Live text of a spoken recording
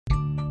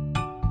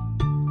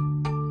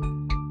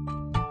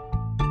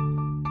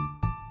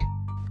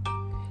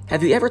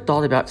Have you ever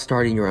thought about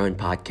starting your own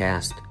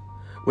podcast?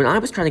 When I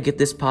was trying to get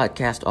this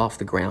podcast off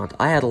the ground,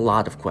 I had a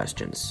lot of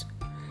questions.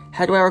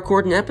 How do I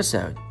record an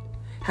episode?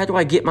 How do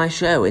I get my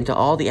show into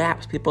all the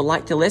apps people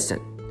like to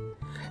listen?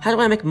 How do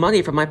I make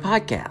money from my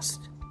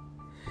podcast?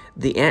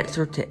 The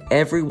answer to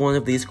every one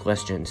of these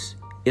questions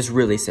is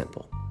really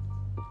simple.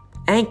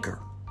 Anchor.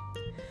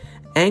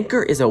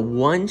 Anchor is a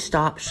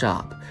one-stop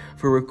shop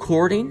for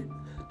recording,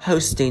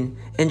 hosting,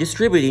 and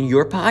distributing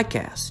your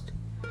podcast.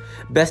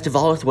 Best of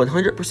all, it's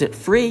 100%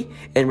 free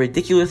and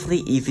ridiculously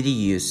easy to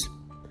use.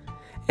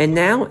 And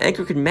now,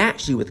 Anchor can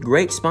match you with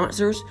great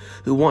sponsors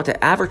who want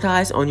to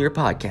advertise on your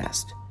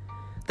podcast.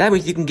 That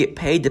means you can get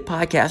paid to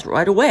podcast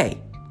right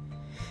away.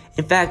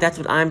 In fact, that's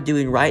what I'm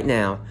doing right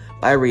now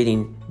by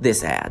reading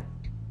this ad.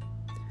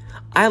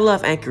 I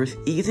love Anchor's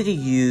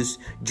easy-to-use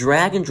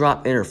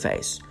drag-and-drop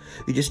interface.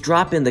 You just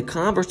drop in the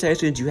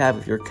conversations you have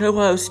with your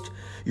co-host,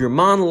 your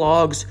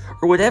monologues,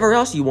 or whatever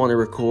else you want to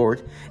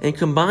record, and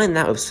combine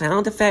that with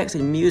sound effects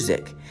and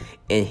music,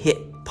 and hit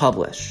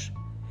publish.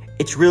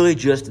 It's really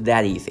just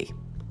that easy.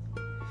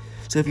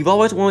 So if you've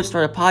always wanted to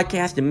start a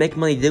podcast and make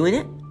money doing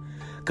it,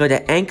 go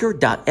to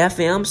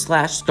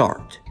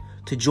anchor.fm/start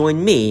to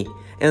join me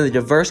and the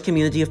diverse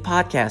community of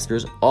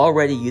podcasters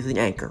already using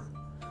Anchor.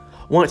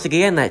 Once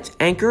again, that's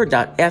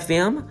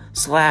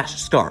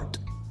anchor.fm/start.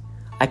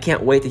 I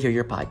can't wait to hear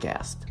your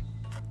podcast.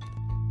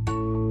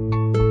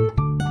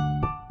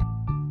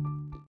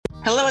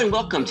 Hello and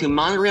welcome to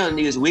Monorail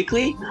News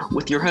Weekly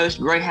with your host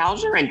Gray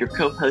Hauser and your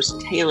co-host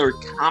Taylor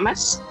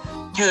Thomas.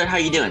 Taylor, how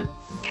you doing?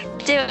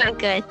 Doing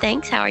good,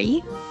 thanks. How are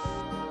you?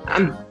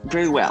 I'm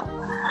very well.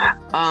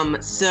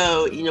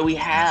 We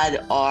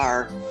had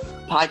our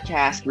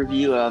podcast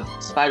review of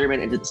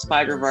Spider-Man Into the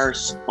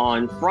Spider-Verse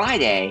on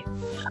Friday.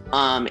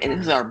 And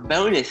this is our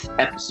bonus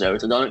episode,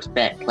 so don't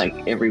expect,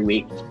 every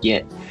week to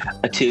get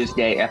a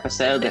Tuesday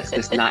episode. That's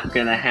just not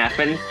going to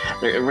happen.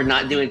 We're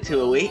not doing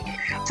 2 a week.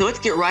 So let's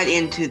get right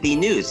into the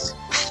news.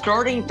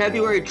 Starting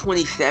February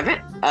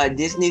 27th,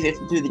 Disney is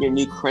instituting a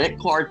new credit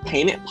card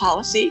payment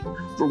policy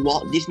for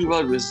Walt Disney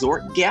World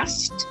Resort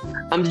guests.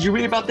 Did you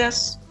read about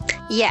this?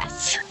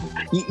 Yes.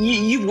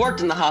 You've worked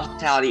in the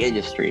hospitality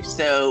industry,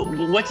 so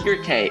what's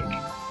your take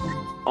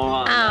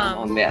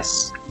on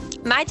this?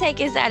 My take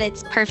is that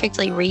it's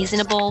perfectly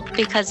reasonable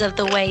because of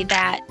the way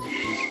that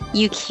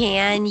you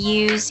can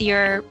use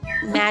your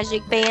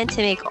Magic Band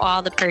to make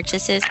all the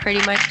purchases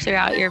pretty much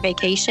throughout your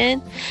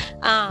vacation.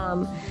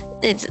 None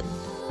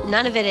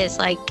of it is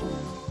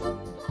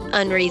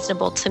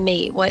unreasonable to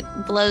me. What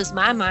blows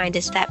my mind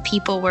is that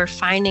people were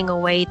finding a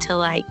way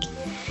to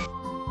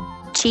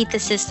cheat the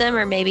system,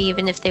 or maybe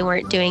even if they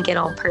weren't doing it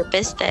on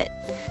purpose, that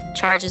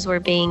charges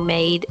were being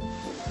made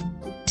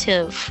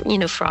to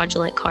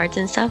fraudulent cards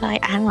and stuff. I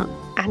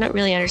don't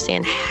really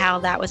understand how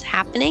that was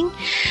happening,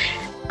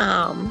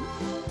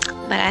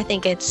 but I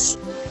think it's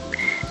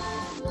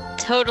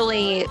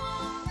totally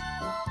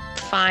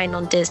fine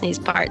on Disney's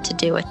part to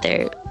do what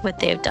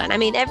they've done. I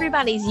mean,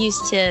 everybody's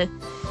used to,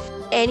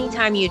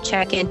 anytime you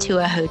check into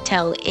a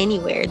hotel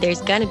anywhere,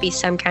 there's going to be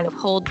some kind of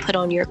hold put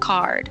on your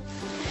card,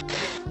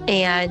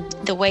 and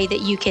the way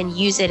that you can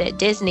use it at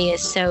Disney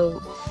is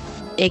so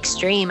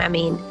extreme. I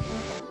mean,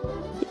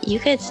 you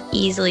could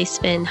easily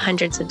spend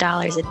hundreds of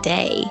dollars a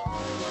day,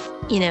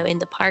 in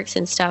the parks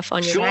and stuff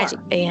on your Sure. Magic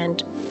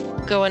Band,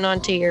 going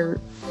onto your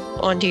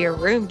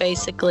room,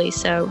 basically.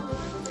 So,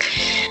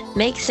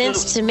 makes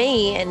sense to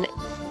me, and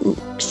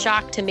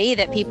shock to me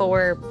that people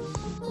were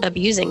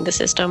abusing the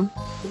system.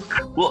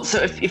 Well, so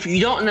if you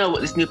don't know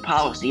what this new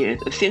policy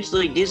is,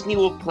 essentially Disney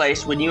will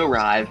place, when you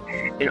arrive,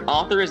 an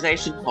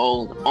authorization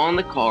hold on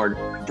the card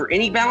for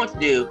any balance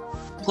due,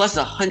 plus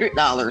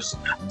 $100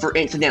 for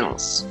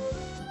incidentals.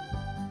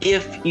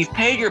 If you've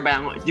paid your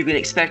balance, you can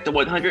expect a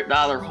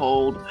 $100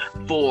 hold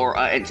for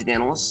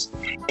incidentals.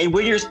 And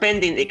when your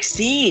spending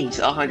exceeds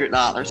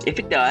 $100, if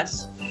it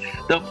does,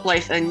 they'll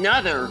place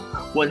another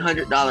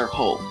 $100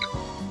 hold.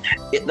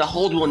 The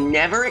hold will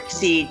never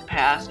exceed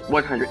past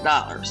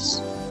 $100.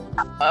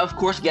 Of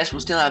course, guests will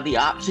still have the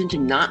option to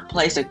not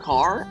place a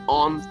card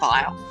on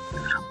file.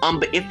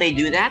 But if they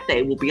do that,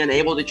 they will be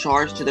unable to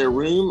charge to their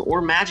room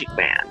or Magic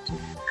Band.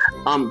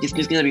 This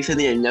is going to be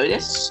sending a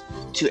notice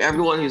to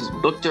everyone who's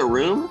booked a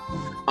room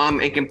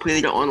and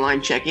completed an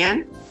online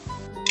check-in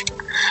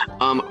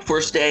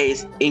for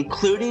stays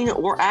including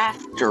or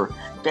after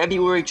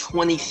February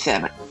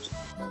 27th.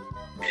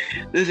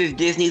 This is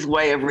Disney's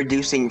way of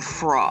reducing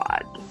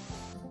fraud.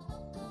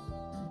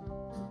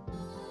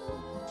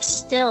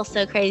 Still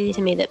so crazy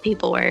to me that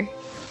people were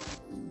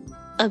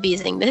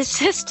abusing this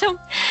system.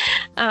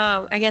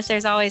 I guess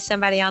there's always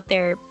somebody out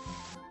there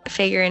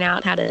figuring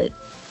out how to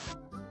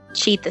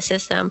cheat the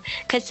system,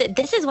 because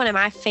this is one of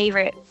my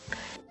favorite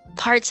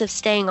parts of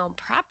staying on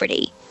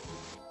property,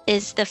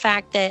 is the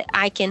fact that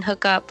I can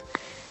hook up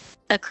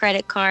a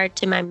credit card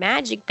to my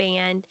Magic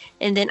Band,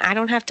 and then I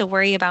don't have to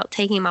worry about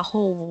taking my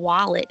whole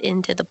wallet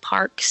into the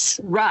parks,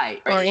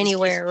 right, or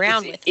anywhere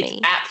around with me.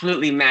 It's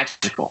absolutely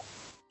magical.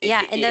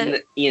 Yeah,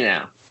 and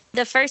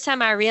the first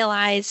time I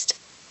realized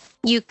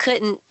you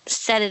couldn't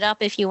set it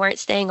up if you weren't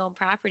staying on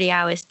property,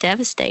 I was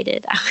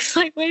devastated. I was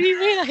like, what do you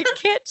mean I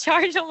can't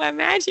charge on my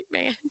Magic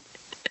Man?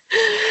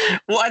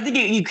 Well, I think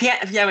you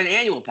can't if you have an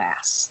annual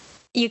pass.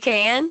 You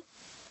can?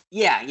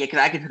 Yeah, because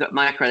I can hook up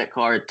my credit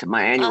card to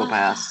my annual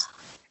pass.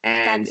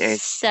 And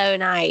that's so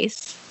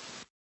nice.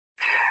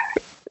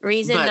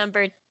 Reason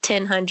number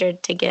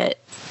 1,000 to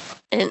get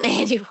an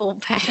annual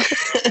pass.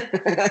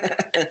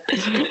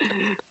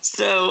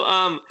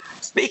 So,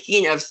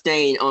 speaking of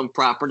staying on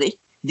property,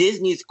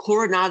 Disney's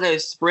Coronado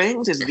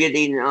Springs is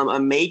getting a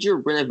major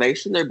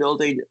renovation. They're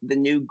building the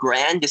new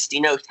Grand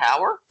Destino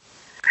Tower.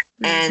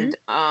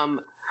 Mm-hmm.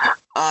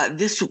 And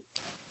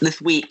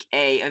this week,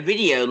 a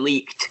video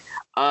leaked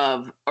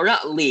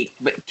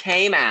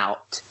came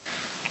out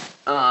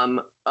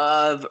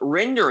of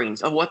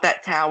renderings of what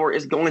that tower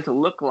is going to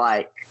look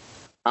like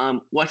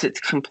once it's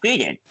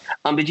completed.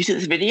 Did you see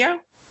this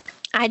video?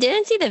 I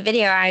didn't see the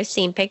video. I've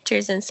seen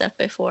pictures and stuff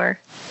before.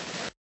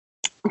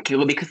 Okay,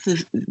 well, because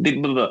this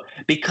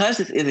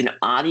is an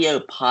audio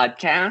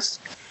podcast,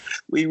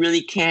 we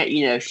really can't,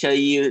 show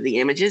you the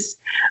images.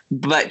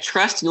 But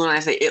trust me when I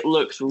say it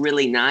looks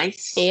really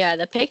nice. Yeah,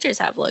 the pictures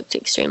have looked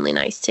extremely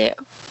nice too.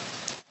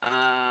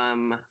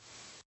 I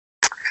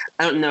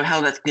don't know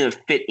how that's going to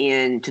fit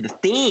into the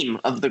theme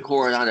of the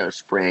Coronado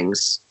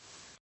Springs,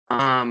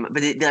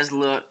 but it does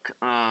look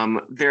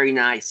very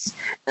nice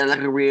and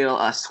like a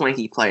real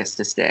swanky place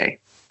to stay.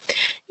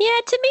 Yeah,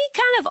 to me,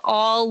 kind of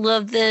all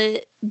of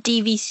the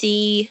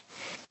DVC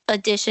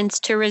additions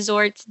to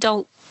resorts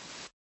don't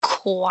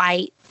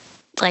quite,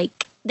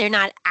 they're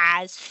not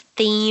as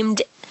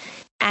themed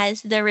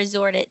as the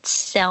resort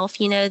itself.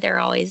 They're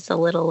always a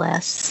little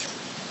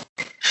less.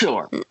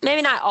 Sure.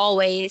 Maybe not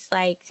always,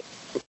 like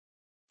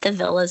the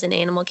villas in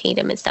Animal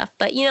Kingdom and stuff.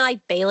 But,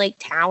 like Bay Lake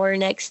Tower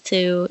next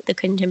to the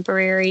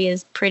Contemporary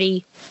is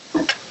pretty,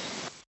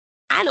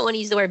 I don't want to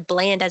use the word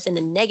bland as in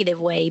a negative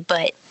way,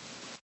 but,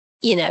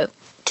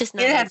 just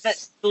not. It has that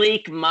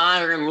sleek,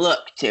 modern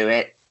look to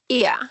it.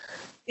 Yeah.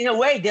 In a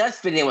way, it does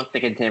fit in with the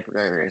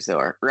Contemporary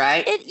Resort,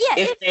 right?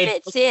 It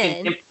fits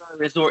in. Contemporary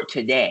Resort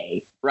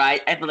today,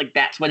 right? I feel like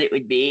that's what it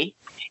would be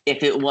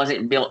if it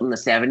wasn't built in the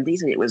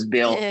 70s and it was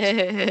built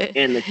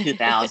in the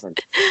 2000s.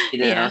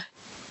 Yeah.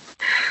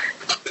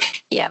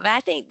 Yeah, but I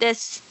think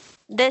this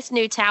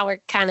new tower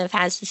kind of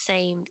has the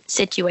same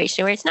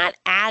situation where it's not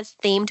as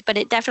themed, but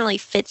it definitely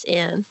fits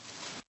in.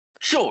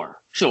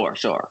 Sure.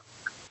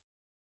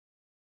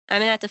 I'm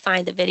going to have to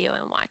find the video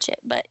and watch it.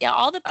 But yeah,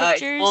 all the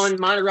pictures. On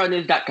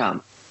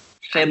MontereyNews.com.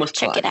 Shameless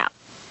plug. Check it out.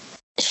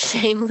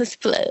 Shameless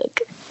plug.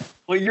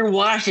 Well, you're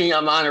watching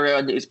a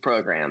Monterey News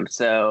program,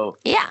 so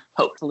yeah.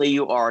 Hopefully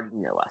you already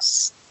know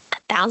us.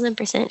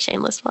 1,000%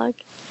 shameless plug.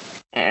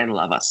 And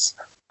love us.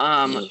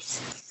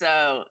 Yes.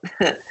 So,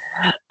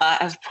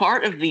 as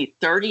part of the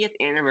 30th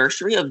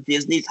anniversary of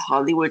Disney's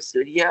Hollywood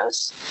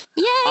Studios,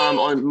 yay!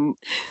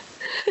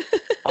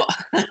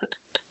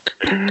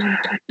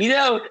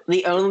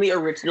 The only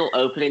original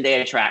opening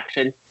day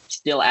attraction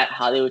still at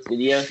Hollywood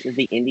Studios is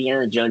the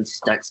Indiana Jones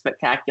Stunt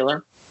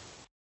Spectacular.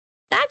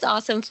 That's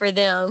awesome for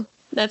them.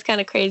 That's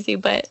kind of crazy,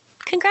 but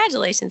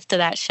congratulations to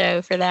that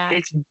show for that.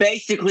 It's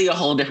basically a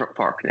whole different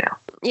park now.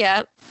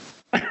 Yeah.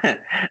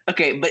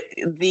 Okay, but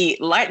the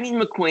Lightning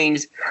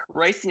McQueen's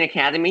Racing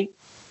Academy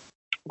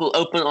will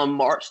open on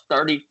March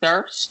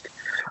 31st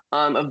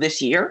of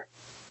this year.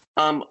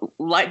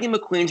 Lightning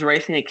McQueen's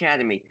Racing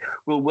Academy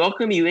will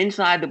welcome you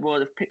inside the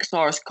world of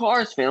Pixar's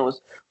Cars films,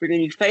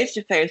 bringing you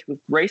face-to-face with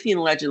racing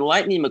legend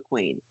Lightning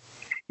McQueen.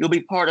 You'll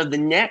be part of the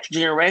next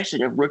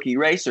generation of rookie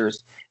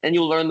racers, and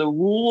you'll learn the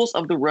rules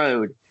of the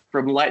road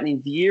from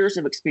Lightning's years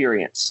of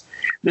experience.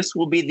 This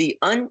will be the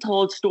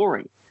untold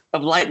story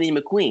of Lightning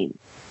McQueen,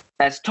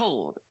 as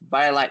told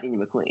by Lightning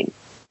McQueen.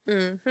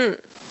 Mm-hmm.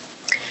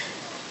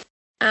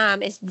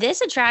 Is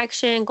this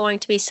attraction going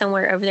to be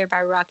somewhere over there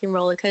by Rock and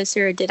Roller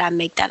Coaster, or did I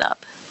make that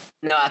up?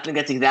 No, I think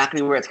that's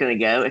exactly where it's going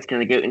to go. It's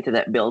going to go into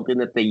that building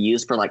that they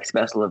use for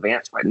special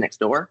events right next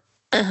door.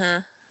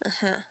 I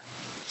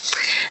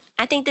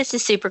think this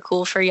is super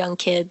cool for young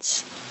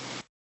kids.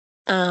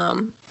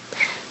 The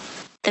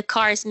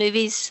Cars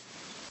movies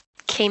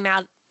came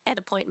out at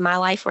a point in my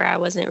life where I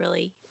wasn't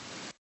really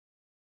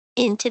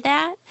into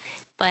that,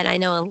 but I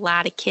know a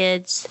lot of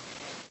kids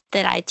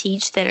that I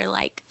teach that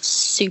are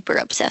super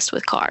obsessed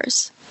with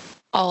Cars.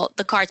 All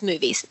the Cars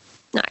movies,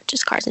 not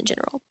just Cars in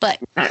general, but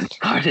not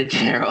Cars in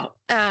general.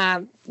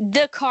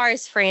 The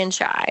Cars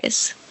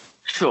franchise.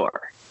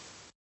 Sure.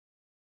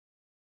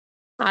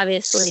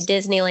 Obviously,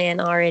 Disneyland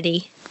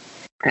already.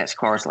 That's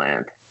Cars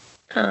Land.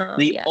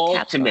 The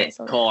ultimate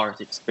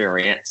Cars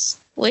experience.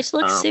 Which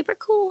looks super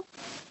cool.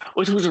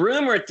 Which was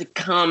rumored to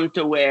come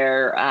to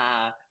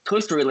where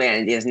Coaster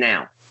Land is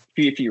now,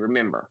 if you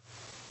remember.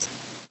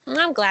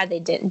 I'm glad they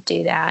didn't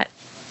do that.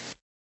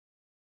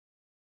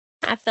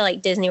 I feel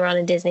like Disney World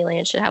and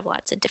Disneyland should have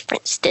lots of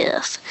different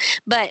stuff.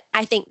 But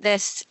I think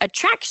this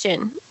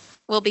attraction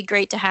will be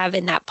great to have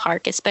in that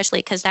park, especially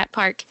because that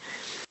park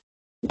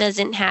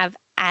doesn't have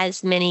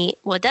as many,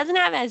 well, it doesn't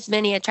have as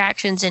many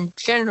attractions in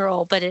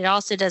general, but it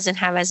also doesn't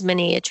have as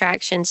many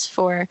attractions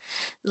for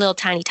little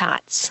tiny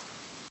tots.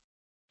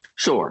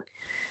 Sure.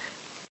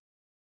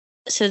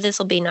 So this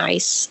will be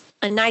nice.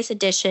 A nice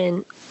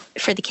addition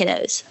for the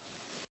kiddos.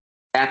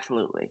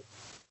 Absolutely.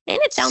 And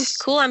it sounds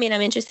cool. I mean,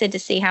 I'm interested to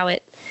see how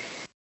it,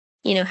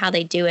 how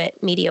they do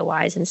it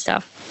media-wise and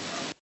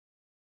stuff.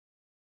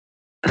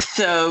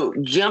 So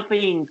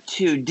jumping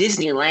to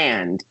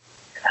Disneyland,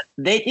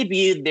 they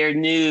debuted their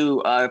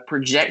new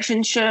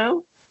projection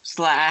show /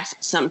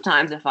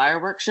 sometimes a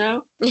fireworks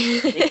show,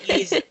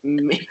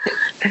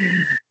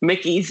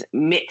 Mickey's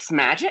Mix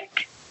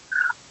Magic.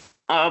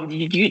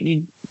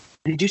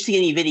 Did you see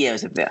any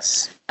videos of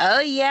this? Oh,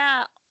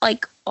 yeah.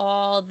 Like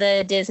all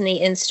the Disney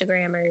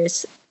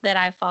Instagrammers that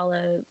I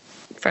follow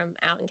from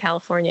out in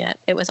California,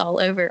 it was all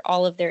over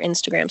all of their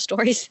Instagram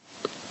stories.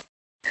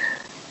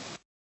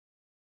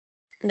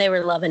 They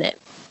were loving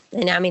it.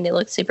 And I mean, it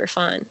looked super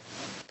fun.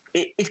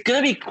 It's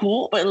going to be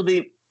cool, but it'll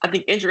be, I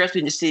think,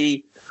 interesting to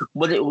see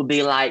what it will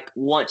be like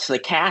once the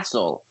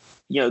castle,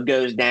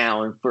 goes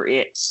down for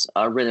its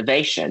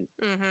renovation.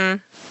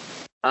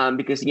 Mm-hmm.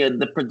 Because,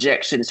 the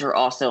projections are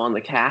also on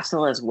the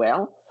castle as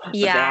well. But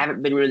yeah. They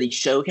haven't been really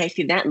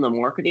showcasing that in the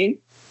marketing.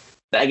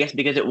 But I guess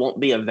because it won't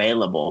be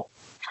available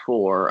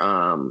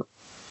for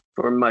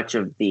much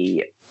of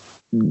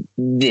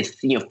this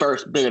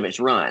first bit of its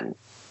run.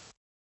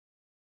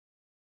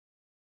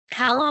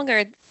 How long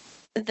are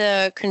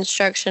the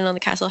construction on the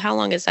castle? How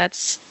long is that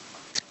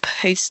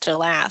supposed to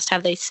last?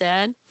 Have they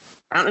said?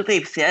 I don't know if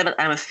they've said, but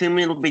I'm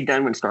assuming it'll be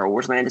done when Star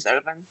Wars Land is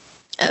open.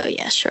 Oh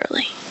yeah,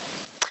 surely.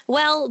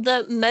 Well,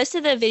 most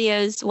of the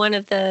videos, one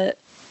of the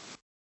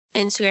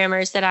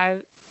Instagrammers that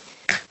I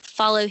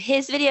follow,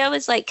 his video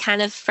is like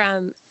kind of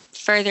from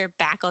further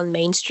back on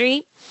Main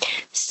Street.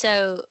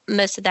 So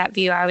most of that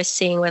view I was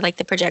seeing were like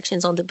the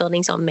projections on the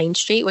buildings on Main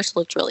Street, which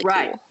looked really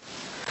cool.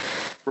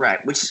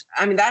 Right. Which,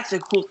 I mean, that's a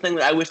cool thing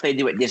that I wish they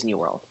do at Disney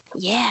World.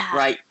 Yeah.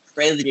 Right.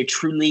 Rather than a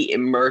truly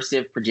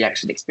immersive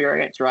projection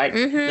experience, right?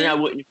 Mm-hmm. Then I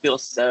wouldn't feel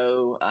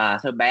so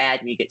bad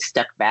when you get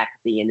stuck back at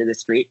the end of the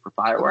street for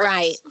fireworks.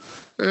 Right.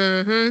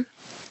 Mm-hmm.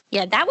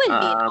 Yeah, that would be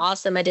an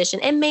awesome addition.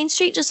 And Main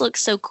Street just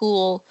looks so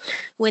cool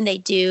when they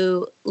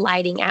do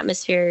lighting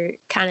atmosphere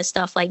kind of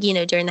stuff, like,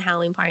 during the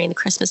Halloween party and the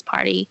Christmas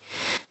party,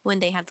 when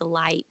they have the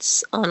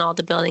lights on all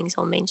the buildings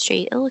on Main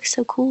Street. It looks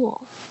so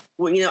cool.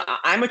 Well,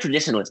 I'm a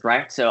traditionalist,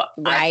 right? So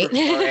right. I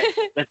prefer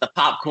it with the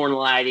popcorn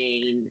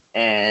lighting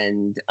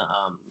and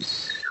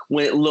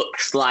when it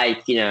looks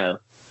like,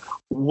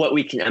 what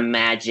we can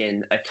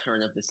imagine a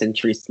turn of the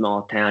century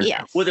small town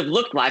would have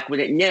looked like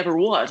when it never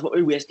was, what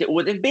we wished it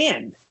would have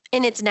been.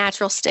 In its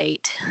natural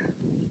state.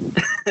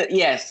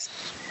 Yes,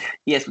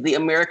 with the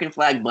American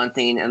flag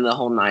bunting and the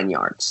whole 9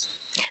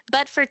 yards.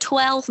 But for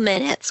 12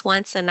 minutes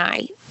once a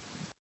night,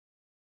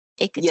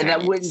 it could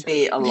that wouldn't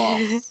be a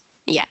loss.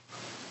 Yeah.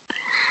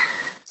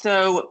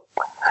 So,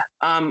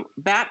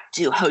 back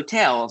to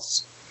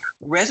hotels.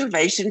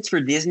 Reservations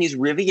for Disney's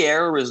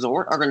Riviera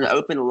Resort are going to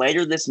open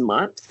later this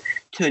month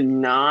to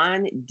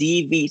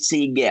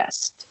non-DVC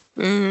guests.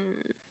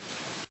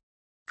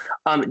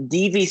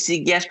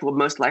 DVC guests will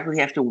most likely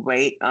have to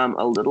wait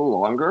a little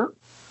longer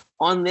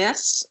on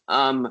this.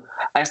 I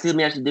assume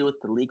it has to do with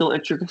the legal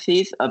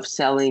intricacies of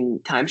selling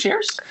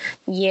timeshares.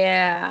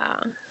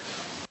 Yeah.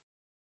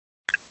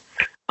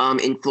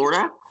 In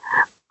Florida.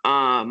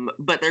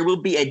 But there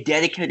will be a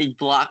dedicated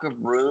block of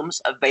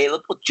rooms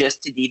available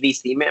just to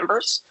DVC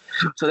members,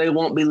 so they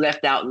won't be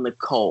left out in the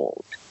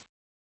cold.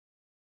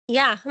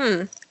 Yeah,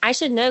 I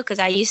should know because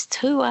I used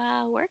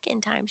to work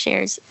in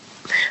timeshares,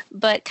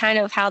 but kind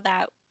of how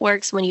that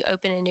works when you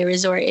open a new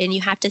resort and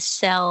you have to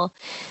sell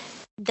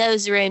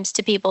those rooms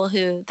to people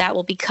who that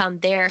will become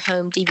their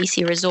home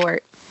DVC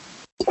resort.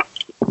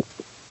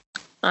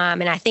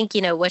 And I think,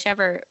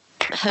 whichever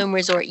home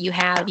resort you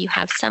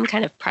have some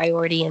kind of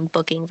priority in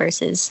booking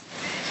versus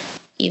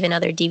even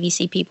other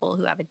DVC people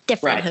who have a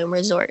different home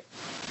resort.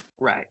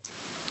 Right.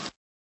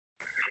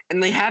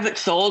 And they haven't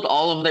sold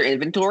all of their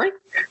inventory.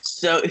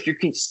 So if you're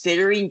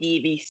considering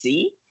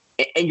DVC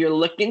and you're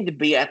looking to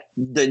be at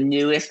the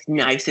newest,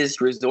 nicest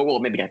resort, well,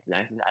 maybe not the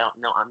nicest, I don't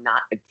know, I'm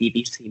not a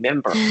DVC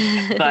member,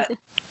 but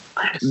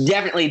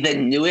definitely the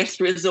newest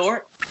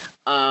resort,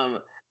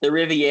 the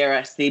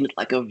Riviera seems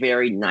like a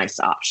very nice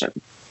option.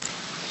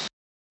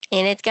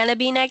 And it's going to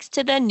be next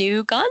to the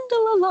new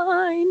gondola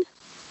line.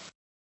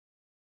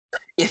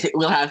 Yes, it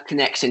will have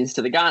connections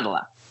to the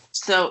gondola.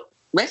 So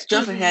let's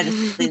jump ahead to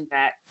something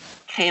that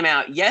came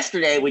out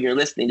yesterday when you're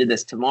listening to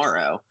this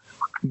tomorrow,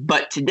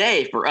 but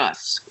today for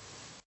us.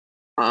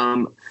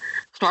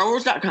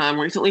 StarWars.com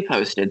recently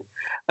posted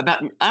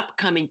about an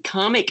upcoming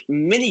comic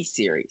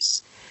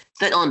miniseries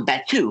set on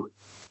Batuu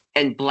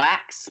and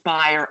Black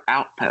Spire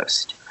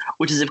Outpost,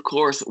 which is, of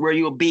course, where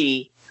you'll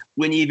be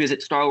when you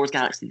visit Star Wars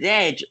Galaxy's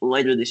Edge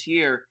later this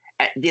year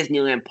at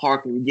Disneyland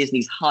Park and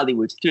Disney's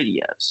Hollywood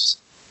Studios.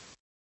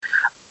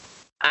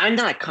 I'm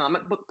not a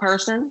comic book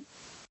person.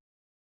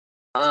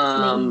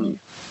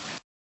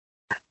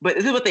 But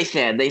this is what they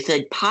said. They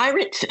said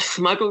pirates,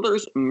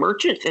 smugglers,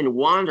 merchants, and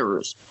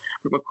wanderers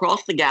from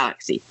across the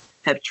galaxy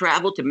have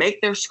traveled to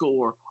make their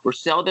score or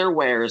sell their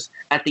wares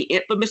at the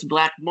infamous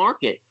black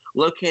market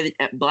located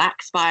at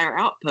Black Spire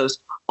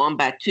Outpost on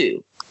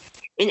Batuu.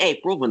 In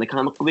April, when the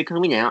comic will be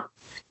coming out,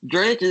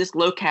 journey to this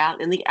locale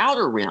in the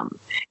Outer Rim,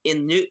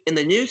 in the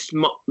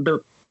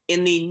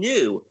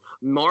new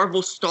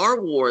Marvel Star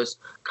Wars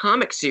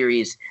comic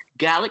series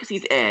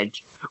Galaxy's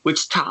Edge,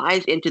 which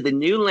ties into the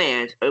new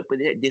lands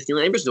opening at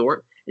Disneyland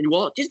Resort and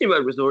Walt Disney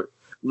World Resort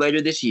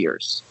later this year.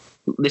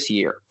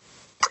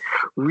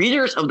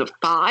 Readers of the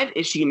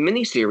 5-issue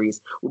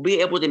miniseries will be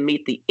able to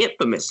meet the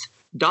infamous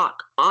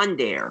Doc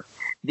Ondare,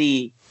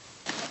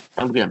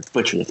 I'm going to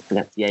butcher this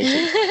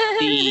pronunciation,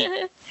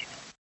 the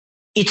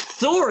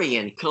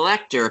Ithorian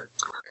collector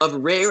of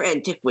rare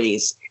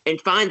antiquities,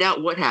 and find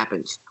out what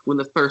happens when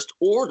the First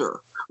Order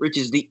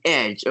reaches the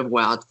edge of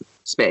wild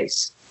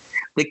space.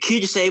 The key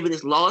to saving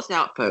this lawless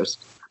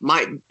outpost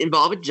might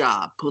involve a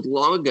job pulled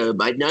long ago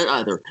by none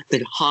other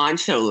than Han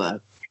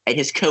Solo and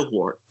his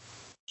cohort,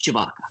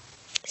 Chewbacca.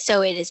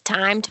 So it is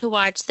time to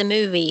watch the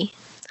movie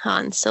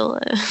Han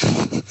Solo.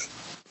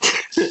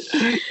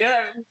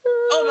 Yeah.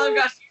 Oh my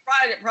gosh, you're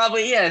right. It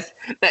probably is.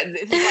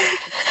 This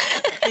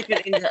is like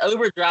taken into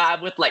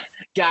overdrive with like,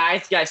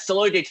 guys,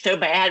 Solo did so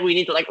bad. We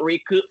need to like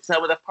recoup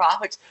some of the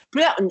profits.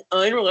 Put out an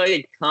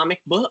unrelated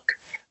comic book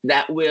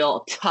that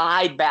will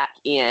tie back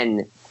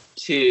in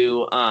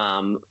to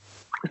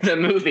the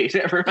movies.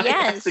 Everybody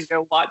has to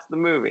go watch the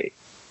movie.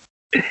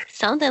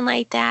 Something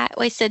like that.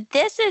 Wait, so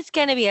this is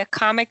going to be a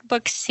comic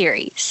book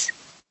series.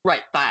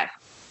 Right, 5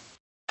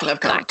 comics.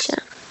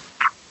 Gotcha.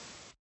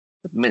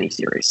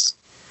 Miniseries.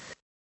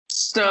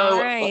 So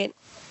right.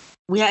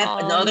 We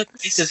have another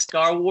piece of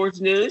Star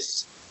Wars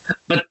news,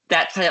 but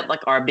that's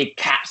like our big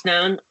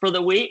capstone for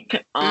the week.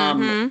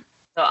 So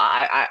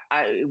I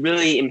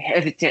really am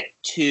hesitant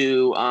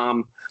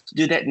to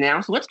do that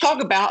now. So let's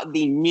talk about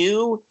the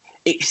new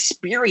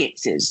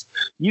experiences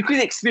you can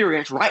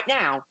experience right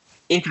now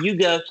if you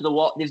go to the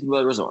Walt Disney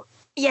World Resort.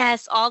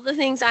 Yes, all the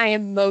things I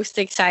am most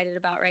excited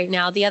about right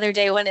now. The other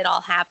day when it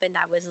all happened,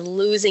 I was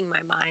losing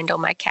my mind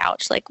on my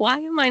couch. Like, why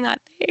am I not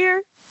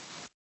there?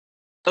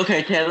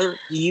 Okay, Taylor,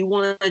 do you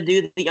want to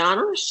do the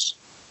honors?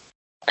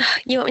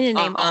 You want me to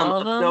name all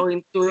of them?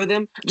 Going through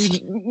them?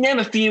 Name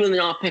a few and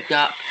then I'll pick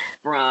up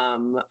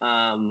from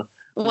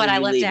what I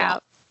left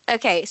out.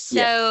 Okay,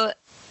 so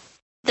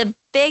the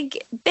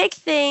big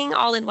thing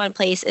all in one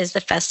place is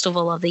the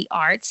Festival of the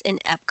Arts in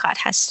Epcot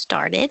has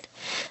started.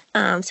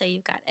 So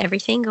you've got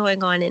everything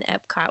going on in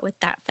Epcot with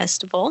that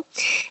festival.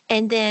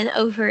 And then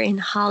over in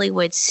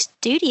Hollywood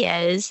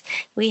Studios,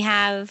 we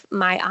have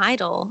my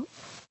idol,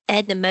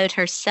 Edna Mode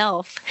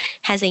herself,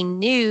 has a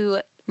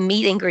new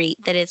meet and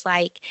greet that is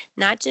like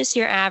not just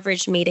your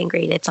average meet and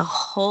greet. It's a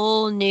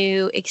whole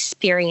new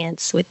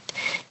experience with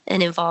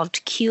an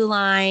involved queue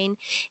line.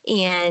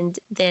 And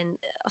then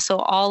so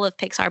all of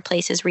Pixar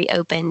Place is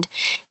reopened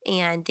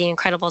and the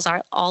Incredibles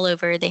are all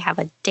over. They have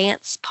a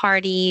dance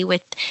party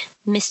with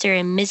Mr.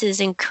 and Mrs.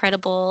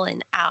 Incredible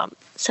and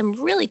some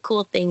really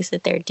cool things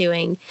that they're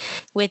doing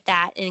with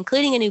that,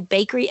 including a new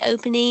bakery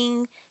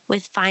opening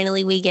with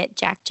finally we get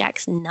Jack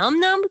Jack's Num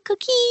Num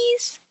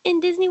cookies in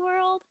Disney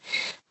World.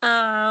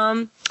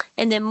 And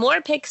then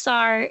more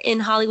Pixar in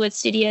Hollywood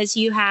Studios.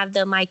 You have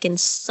the Mike and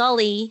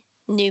Sully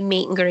new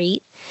meet and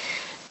greet.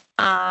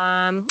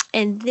 And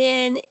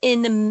then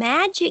in the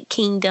Magic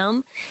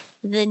Kingdom,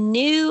 the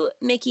new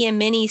Mickey and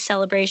Minnie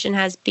celebration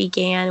has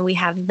began. We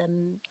have the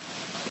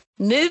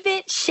Move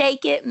It,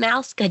 Shake It,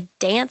 Mouska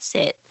Dance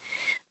It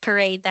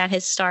parade that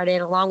has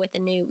started, along with the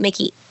new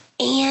Mickey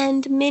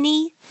and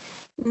Minnie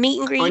meet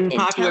and greet.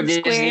 Unpopular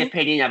Disney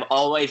opinion, I've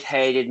always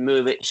hated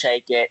Move It,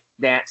 Shake It,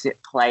 Dance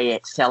It, Play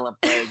It,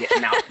 Celebrate It.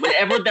 Now,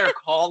 whatever they're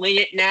calling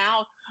it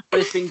now, but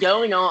it's been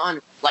going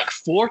on like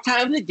 4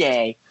 times a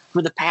day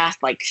for the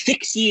past like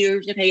 6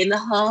 years, okay, in the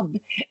hub,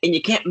 and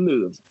you can't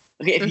move.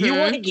 Okay, if you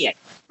want to get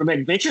from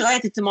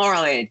Adventureland to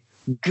Tomorrowland,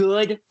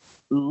 good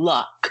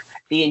luck.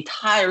 The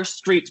entire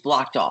street's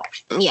blocked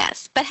off.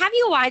 Yes, but have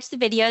you watched the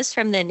videos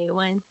from the new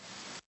one?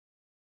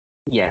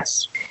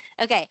 Yes.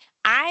 Okay,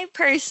 I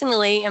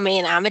personally, I'm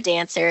a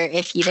dancer,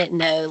 if you didn't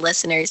know,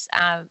 listeners.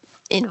 I'm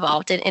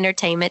involved in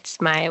entertainment. It's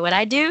what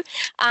I do.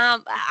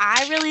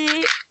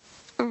 I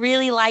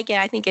really like it.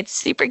 I think it's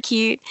super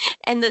cute.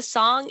 And the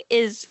song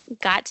is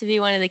got to be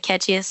one of the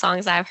catchiest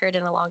songs I've heard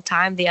in a long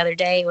time. The other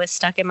day it was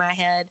stuck in my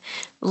head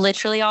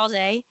literally all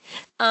day.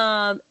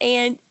 And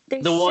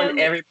there's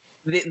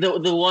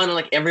the one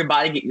like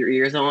everybody get your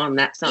ears on,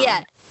 that song.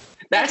 Yeah.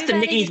 That's the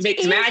Mickey's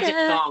Mix Magic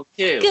song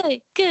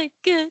too.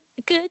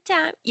 Good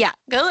time. Yeah,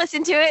 go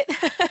listen to it.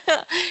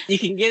 You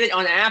can get it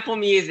on Apple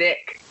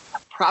Music,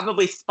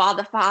 probably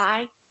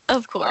Spotify.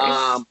 Of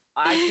course.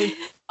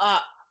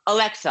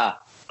 Alexa,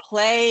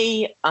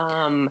 play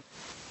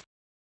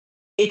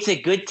It's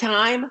a Good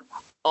Time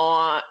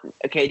on.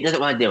 Okay, it doesn't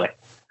want to do it.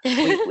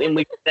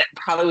 That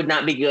probably would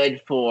not be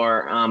good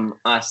for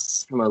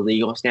us from a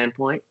legal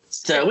standpoint.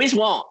 So we just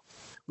won't.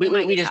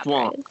 We just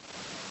won't.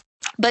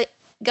 But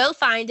Go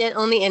find it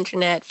on the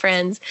internet,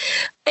 friends.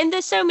 And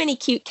there's so many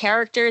cute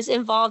characters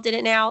involved in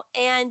it now.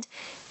 And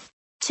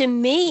to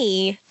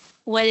me,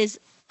 what is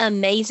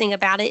amazing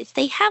about it is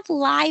they have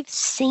live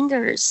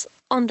singers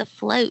on the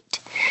float,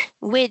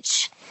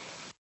 which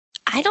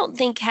I don't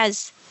think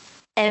has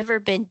ever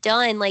been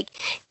done. Like,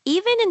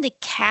 even in the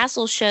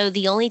castle show,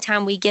 the only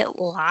time we get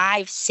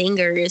live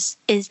singers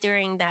is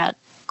during the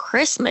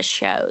Christmas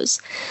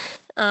shows.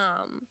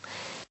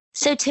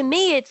 So to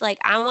me, it's like,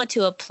 I want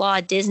to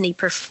applaud Disney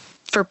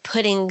for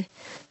putting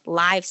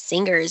live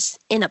singers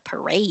in a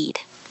parade.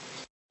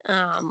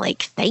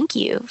 Like, thank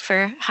you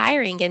for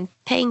hiring and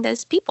paying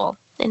those people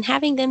and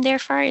having them there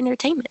for our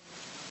entertainment.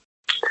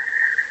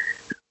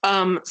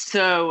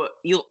 So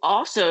you'll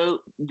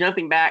also,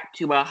 jumping back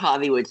to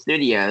Hollywood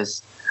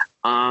Studios,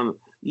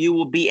 you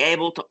will be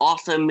able to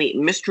also meet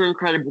Mr.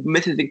 Incredible,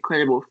 Mrs.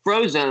 Incredible,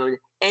 Frozone,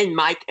 and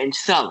Mike and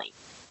Sully.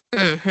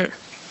 Mm-hmm.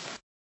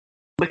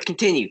 But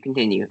continue.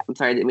 I'm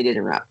sorry, I didn't mean to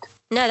interrupt.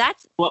 No,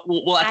 that's. Well,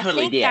 I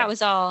totally think did. That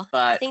was all.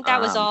 But, I think that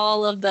was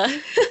all of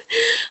the,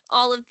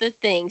 all of the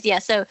things. Yeah.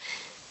 So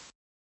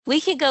we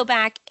could go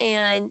back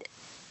and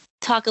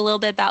talk a little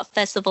bit about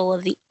Festival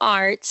of the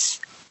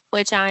Arts,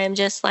 which I am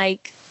just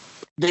like.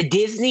 The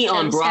Disney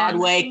on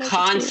Broadway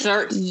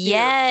concert.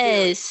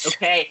 Yes.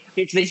 Okay.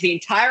 It's the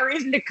entire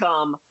reason to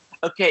come.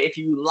 Okay. If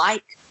you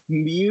like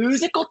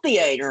musical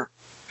theater,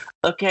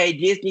 okay,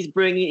 Disney's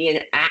bringing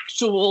in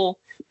actual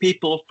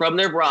people from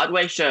their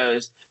Broadway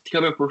shows to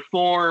come and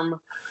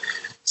perform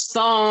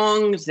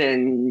songs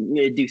and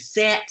do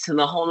sets and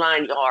the whole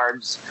 9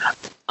 yards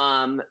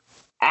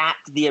at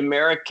the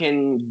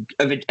American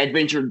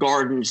Adventure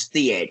Gardens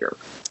Theater.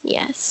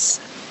 Yes.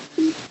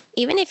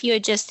 Even if you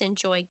would just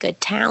enjoy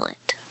good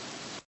talent.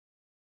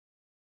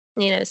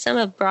 You know, some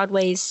of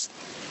Broadway's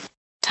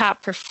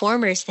top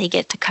performers, they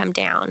get to come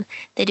down.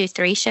 They do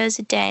 3 shows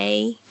a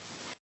day.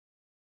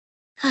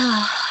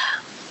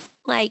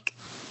 Like,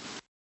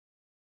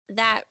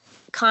 that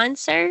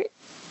concert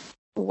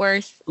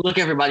worth. Look,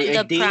 everybody,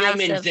 Idina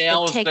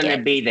Menzel is going to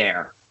be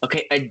there.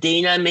 Okay,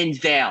 Idina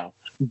Menzel.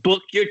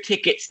 Book your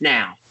tickets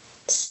now.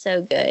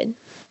 So good.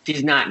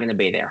 She's not going to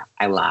be there.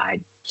 I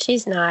lied.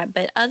 She's not,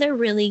 but other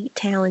really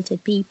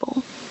talented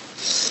people.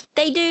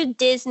 They do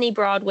Disney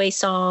Broadway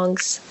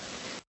songs.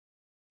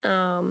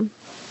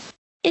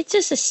 It's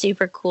just a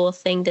super cool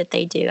thing that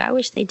they do. I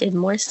wish they did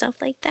more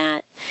stuff like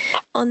that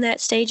on that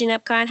stage in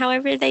Epcot.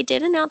 However, they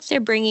did announce they're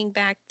bringing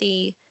back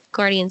the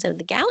Guardians of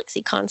the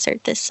Galaxy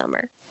concert this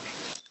summer.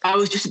 I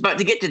was just about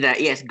to get to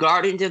that. Yes,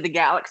 Guardians of the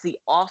Galaxy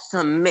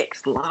Awesome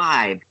Mix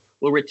Live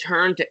will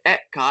return to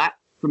Epcot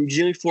from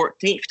June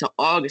 14th to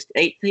August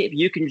 18th.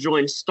 You can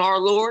join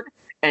Star-Lord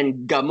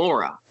and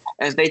Gamora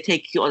as they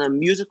take you on a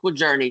musical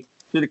journey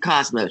through the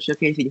cosmos,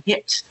 showcasing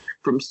hits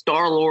from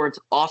Star-Lord's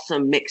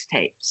awesome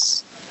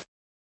mixtapes.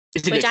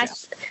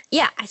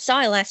 I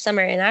saw it last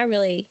summer and I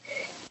really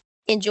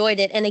enjoyed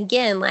it. And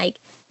again, like,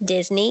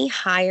 Disney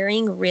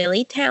hiring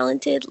really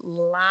talented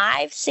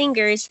live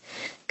singers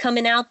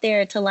coming out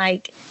there to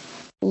like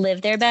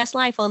live their best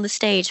life on the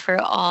stage for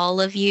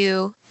all of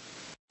you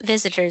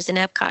visitors in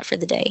Epcot for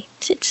the day.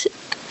 It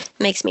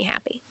makes me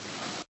happy.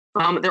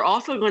 They're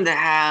also going to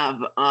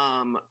have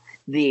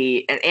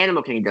at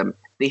Animal Kingdom,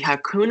 the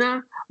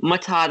Hakuna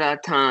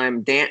Matata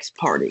Time Dance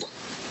Party.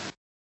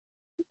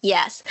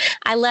 Yes,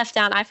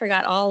 I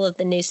forgot all of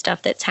the new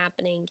stuff that's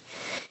happening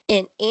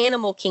in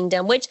Animal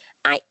Kingdom, which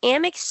I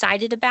am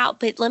excited about,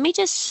 but I'm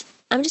just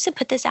going to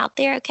put this out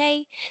there,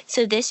 okay?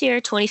 So this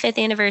year,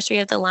 25th anniversary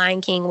of The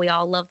Lion King. We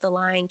all love The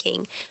Lion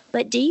King.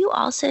 But do you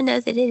also know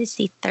that it is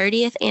the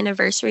 30th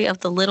anniversary of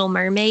The Little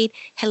Mermaid?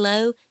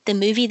 Hello, the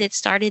movie that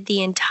started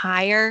the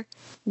entire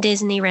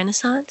Disney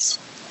Renaissance?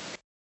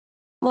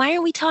 Why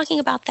aren't we talking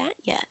about that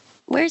yet?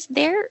 Where's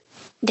their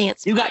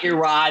dance? You got your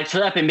ride.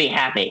 Shut up and be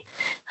happy.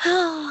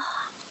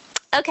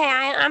 Okay,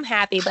 I'm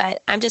happy,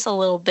 but I'm just a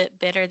little bit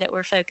bitter that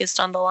we're focused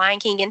on The Lion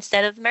King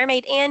instead of The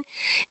Mermaid. And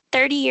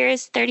 30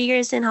 years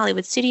in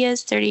Hollywood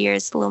Studios, 30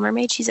 years The Little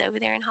Mermaid. She's over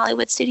there in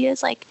Hollywood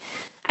Studios. Like,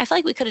 I feel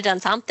like we could have done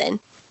something.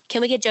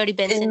 Can we get Jodie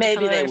Benson to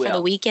come over for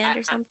the weekend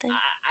or something?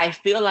 I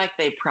feel like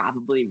they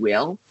probably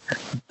will,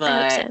 but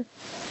I hope so.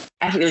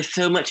 I think there's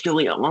so much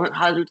going on at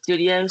Hollywood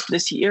Studios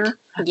this year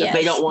that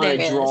they don't want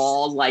to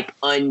draw like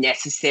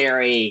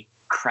unnecessary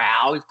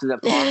crowds to the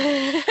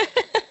park.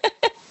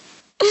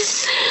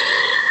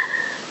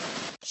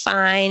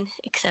 Fine,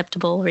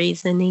 acceptable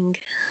reasoning.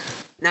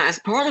 Now, as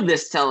part of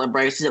this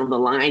celebration of The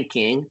Lion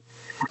King,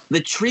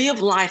 the Tree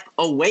of Life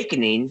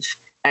Awakenings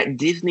at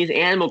Disney's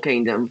Animal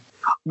Kingdom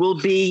will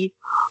be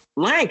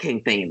Lion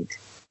King themed,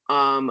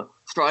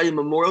 starting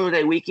Memorial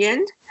Day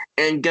weekend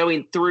and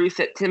going through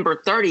September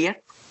 30th.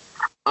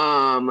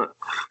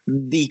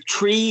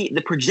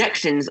 The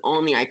projections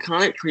on the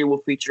iconic tree will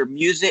feature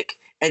music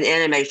and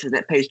animation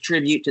that pays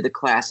tribute to the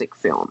classic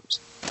films.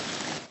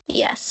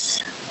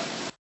 Yes.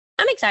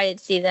 I'm excited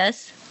to see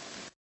this.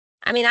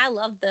 I mean, I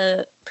love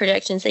the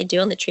projections they do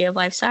on the Tree of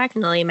Life, so I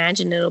can only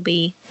imagine it'll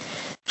be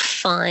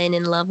fun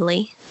and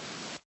lovely.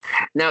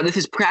 Now, this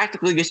is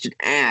practically just an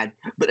ad,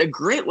 but a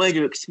great way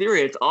to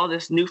experience all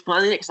this new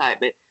fun and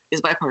excitement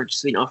is by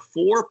purchasing a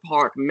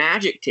 4-park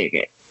magic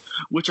ticket,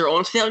 which are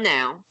on sale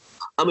now.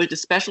 It's a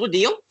special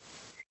deal.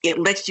 It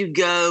lets you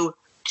go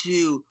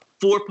to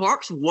 4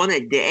 parks, one a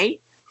day,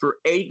 for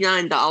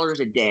 $89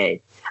 a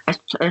day.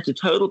 That's a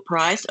total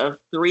price of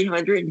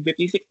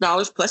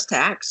 $356 plus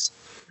tax.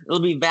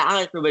 It'll be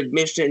valid from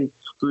admission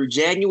through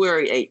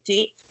January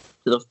 18th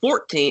to the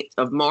 14th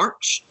of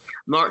March,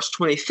 March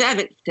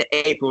 27th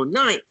to April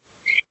 9th,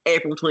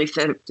 April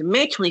 27th to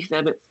May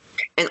 27th,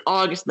 and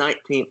August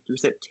 19th through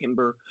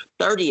September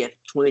 30th,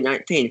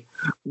 2019.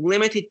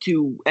 Limited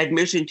to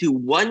admission to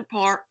 1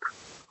 park,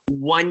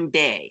 1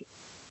 day.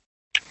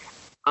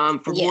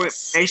 For more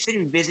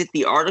information, visit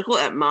the article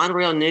at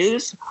Monorail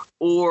News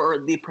or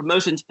the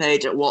promotions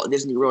page at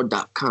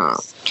WaltDisneyWorld.com.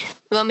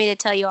 You want me to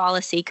tell you all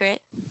a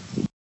secret?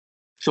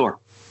 Sure.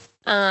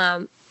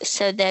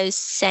 So those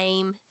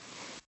same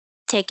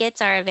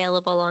tickets are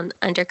available on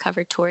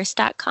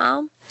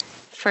undercovertourist.com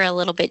for a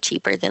little bit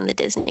cheaper than the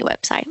Disney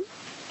website.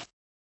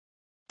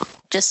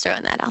 Just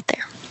throwing that out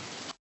there.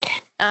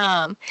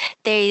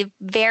 They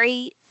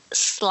vary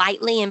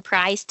slightly in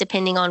price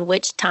depending on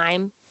which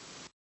time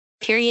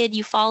period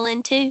you fall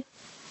into.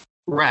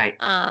 Right.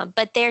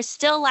 But they're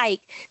still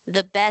like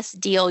the best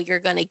deal you're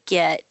going to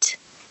get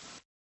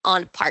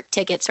on park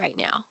tickets right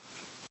now.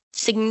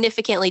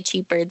 Significantly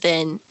cheaper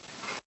than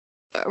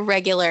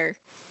regular,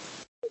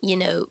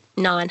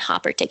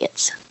 non-hopper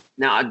tickets.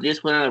 Now, I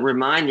just want to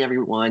remind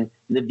everyone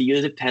the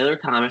views of Taylor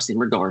Thomas in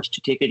regards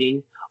to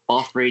ticketing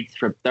offerings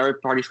from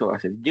third-party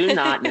sources do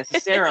not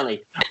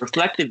necessarily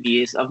reflect the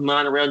views of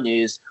Monorail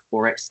News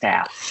or its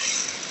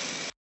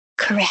staff.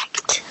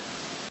 Correct.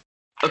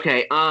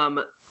 Okay,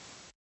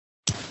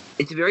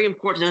 it's very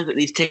important to know that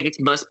these tickets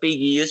must be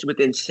used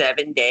within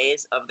 7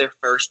 days of their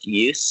first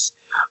use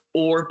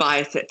or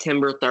by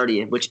September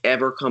 30th,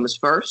 whichever comes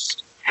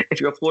first. If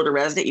you're a Florida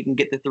resident, you can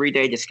get the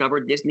 3-day Discover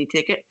Disney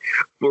ticket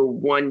for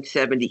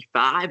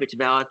 $175. It's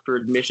valid for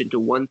admission to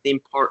 1 theme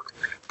park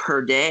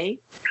per day.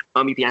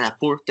 You can add a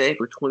 4th day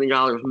for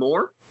 $20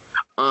 more.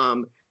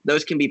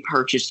 Those can be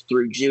purchased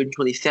through June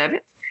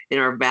 27th and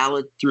are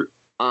valid through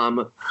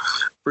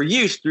for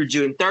use through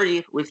June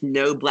 30th with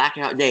no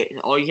blackout date.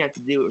 All you have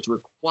to do is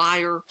prove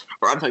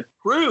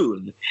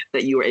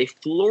that you are a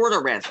Florida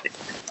resident.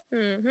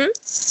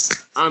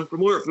 Mm-hmm. For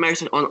more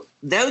information on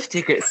those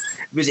tickets,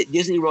 visit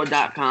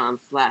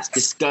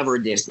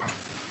DisneyWorld.com/discoverdisney.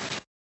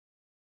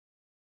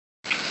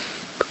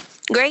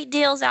 Great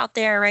deals out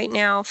there right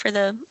now for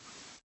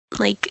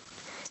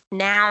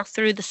now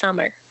through the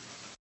summer.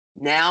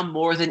 Now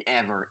more than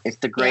ever, it's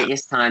the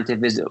greatest time to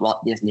visit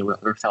Walt Disney World,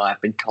 or so I've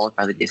been told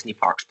by the Disney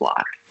Parks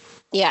blog.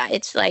 Yeah,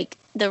 it's like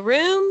the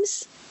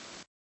rooms.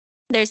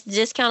 There's a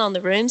discount on the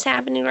rooms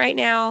happening right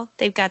now.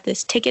 They've got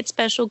this ticket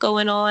special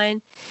going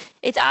on.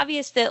 It's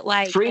obvious that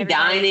free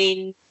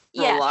dining.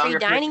 Free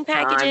dining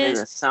packages in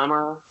the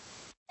summer.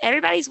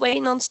 Everybody's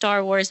waiting on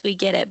Star Wars. We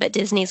get it, but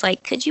Disney's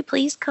like, could you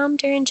please come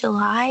during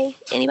July?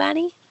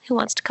 Anybody who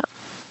wants to come?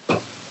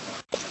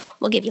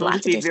 We'll give you lots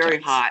of discounts. It'll be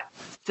very hot.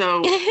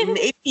 So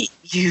maybe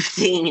you've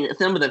seen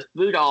some of the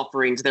food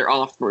offerings they're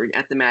offering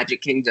at the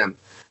Magic Kingdom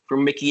for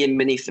Mickey and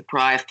Minnie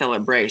Surprise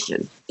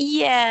Celebration.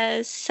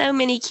 Yes, so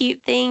many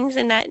cute things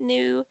in that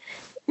new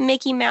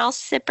Mickey Mouse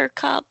sipper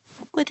cup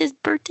with his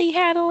birthday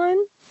hat on.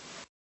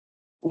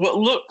 What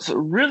looks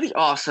really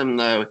awesome,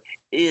 though,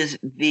 is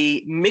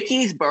the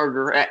Mickey's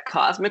Burger at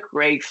Cosmic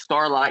Ray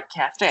Starlight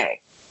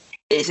Cafe.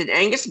 It's an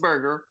Angus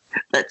burger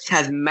that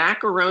has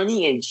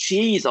macaroni and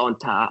cheese on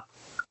top,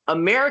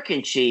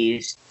 American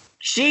cheese,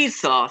 cheese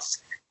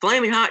sauce,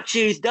 flaming hot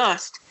cheese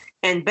dust,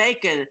 and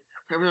bacon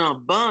served on a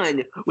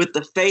bun with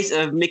the face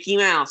of Mickey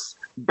Mouse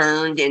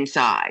burned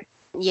inside.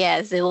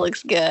 Yes, it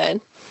looks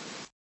good.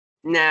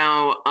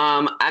 Now,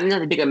 I'm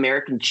not a big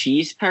American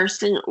cheese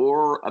person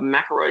or a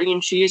macaroni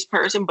and cheese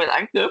person, but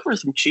I could go for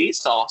some cheese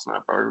sauce on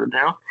a burger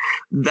now.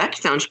 That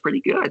sounds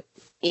pretty good.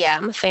 Yeah,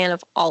 I'm a fan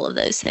of all of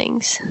those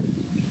things.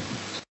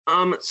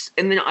 And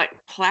then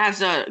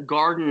Plaza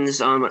Gardens,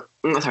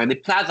 the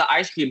Plaza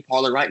Ice Cream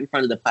Parlor right in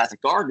front of the Plaza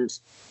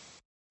Gardens.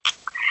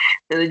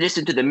 In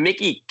addition to the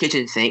Mickey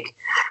kitchen sink,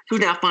 you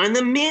now find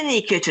the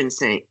mini kitchen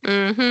sink.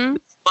 Mm-hmm.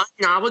 Fun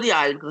novelty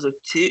item because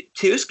of two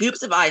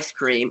scoops of ice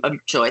cream of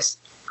your choice,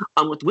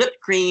 with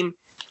whipped cream,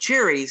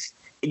 cherries,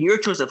 and your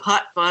choice of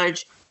hot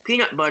fudge,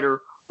 peanut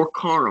butter, or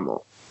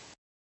caramel.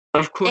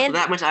 Of course, with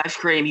that much ice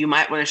cream, you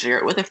might want to share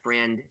it with a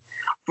friend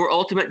for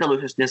ultimate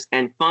deliciousness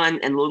and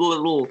fun, and the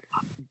little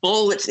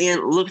bowl it's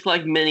in looks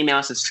like Minnie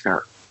Mouse's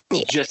skirt.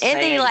 Yeah. Just and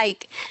saying.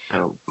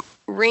 they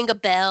ring a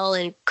bell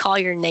and call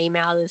your name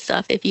out and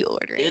stuff if you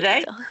order it. Do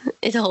they? So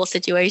it's a whole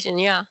situation,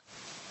 yeah.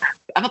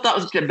 I thought that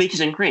was just Beaches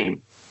and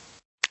Cream.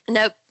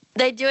 Nope.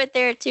 They do it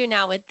there too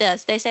now with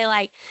this. They say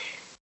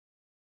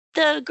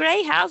the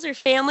Gray Hauser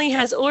family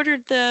has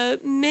ordered the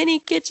mini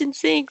kitchen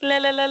sink, la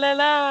la la la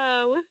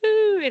la,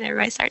 woohoo, and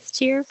everybody starts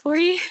cheering for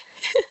you.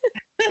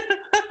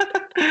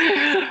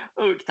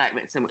 Oh,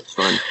 excitement, so much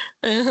fun.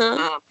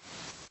 Uh-huh.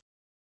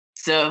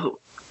 So,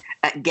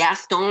 At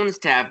Gaston's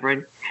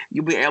Tavern,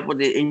 you'll be able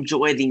to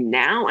enjoy the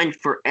Now and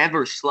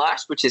Forever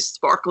Slush, which is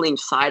sparkling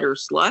cider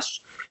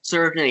slush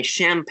served in a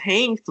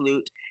champagne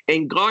flute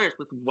and garnished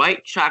with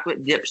white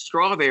chocolate dipped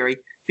strawberry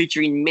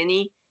featuring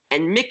Minnie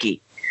and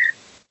Mickey.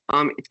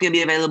 It's going to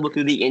be available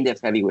through the end of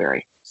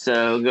February,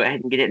 so go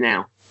ahead and get it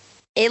now.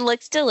 It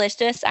looks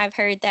delicious. I've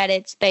heard that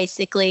it's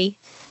basically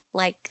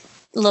like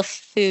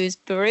LeFou's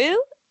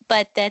Brew,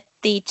 but that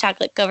the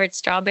chocolate-covered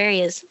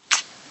strawberry is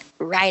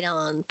right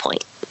on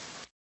point.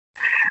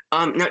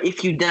 Now,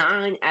 if you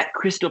dine at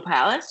Crystal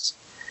Palace,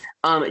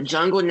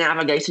 Jungle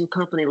Navigation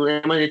Company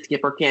Limited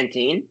Skipper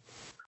Canteen,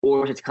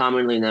 or as it's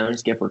commonly known,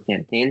 Skipper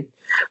Canteen,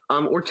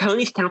 or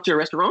Tony's Counter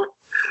Restaurant,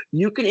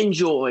 you can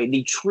enjoy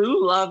the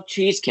True Love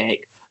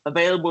Cheesecake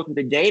available from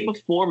the day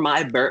before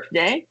my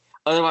birthday,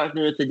 otherwise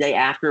known as the day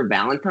after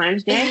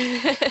Valentine's Day,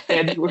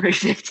 February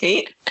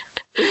 15th.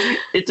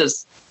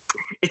 It's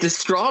a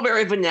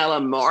strawberry vanilla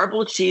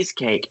marble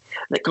cheesecake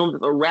that comes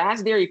with a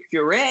raspberry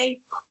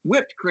puree,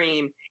 whipped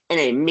cream, and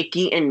a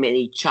Mickey and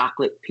Minnie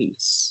chocolate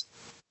piece.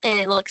 And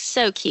it looks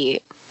so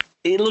cute.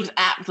 It looks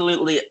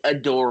absolutely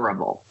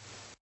adorable.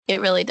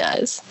 It really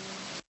does.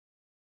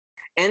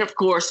 And of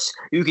course,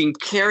 you can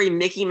carry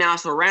Mickey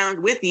Mouse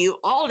around with you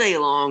all day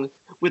long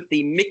with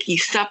the Mickey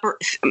Sipper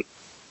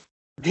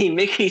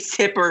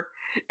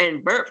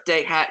and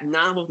birthday hat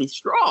novelty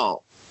straw.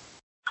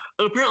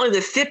 Apparently, the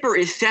sipper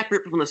is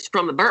separate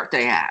from the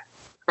birthday hat.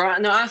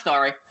 No, I'm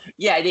sorry.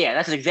 Yeah,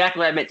 that's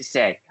exactly what I meant to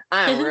say.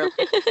 I'm really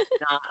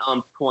not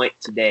on point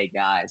today,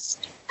 guys.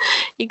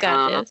 You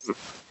got this.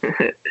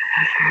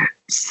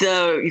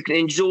 So you can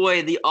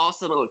enjoy the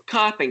awesome little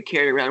cup and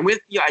carry it around with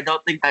you. I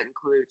don't think that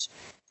includes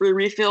free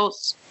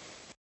refills.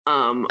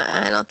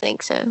 I don't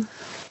think so.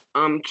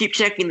 Keep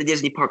checking the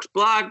Disney Parks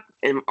blog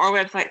and our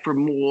website for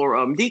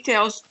more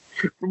details.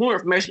 For more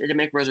information and to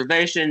make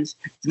reservations,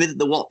 visit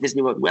the Walt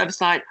Disney World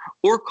website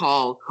or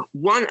call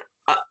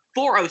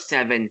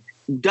 407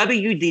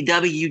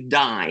 WDW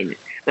Dine.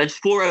 That's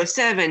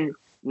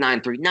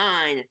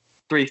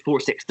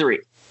 407-939-3463.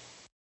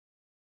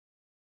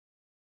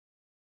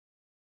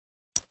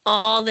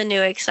 All the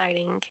new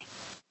exciting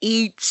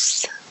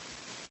eats.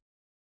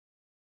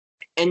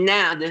 And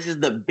now this is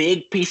the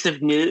big piece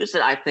of news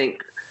that I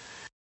think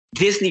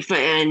Disney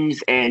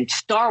fans and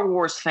Star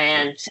Wars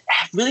fans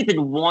have really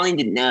been wanting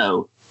to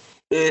know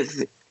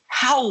is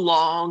how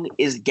long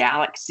is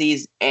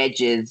Galaxy's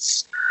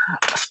Edge's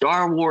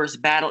Star Wars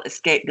Battle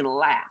Escape going to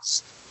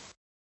last?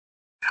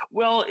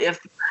 Well, if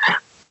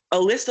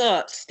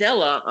Alyssa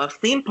Stella of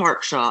Theme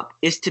Park Shop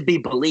is to be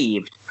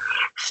believed,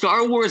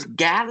 Star Wars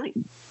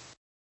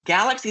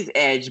Galaxy's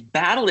Edge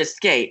Battle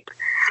Escape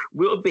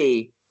will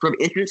be, from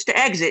entrance to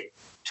exit,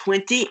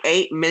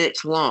 28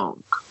 minutes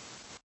long.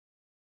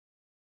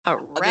 A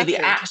record. The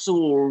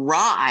actual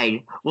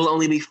ride will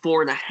only be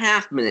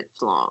 4.5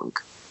 minutes long.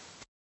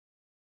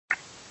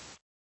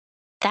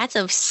 That's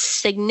a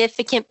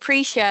significant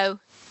pre-show.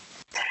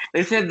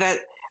 They said that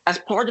as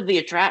part of the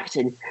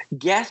attraction,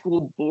 guests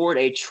will board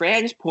a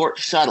transport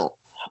shuttle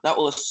that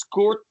will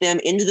escort them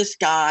into the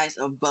skies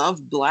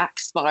above Black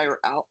Spire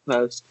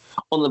Outpost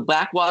on the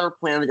Blackwater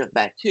planet of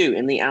Batuu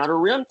in the Outer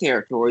Rim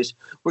territories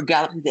where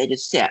Galaxy's Edge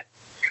is set.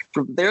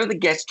 From there, the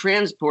guest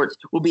transports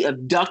will be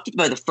abducted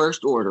by the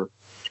First Order,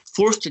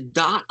 forced to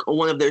dock on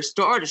one of their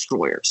Star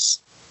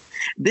Destroyers.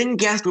 Then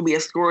guests will be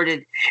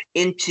escorted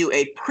into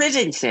a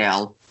prison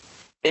cell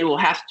and will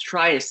have to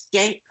try and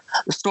escape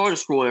the Star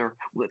Destroyer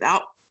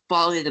without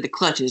falling into the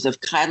clutches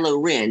of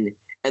Kylo Ren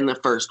and the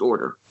First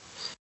Order.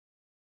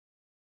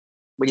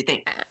 What do you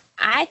think?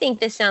 I think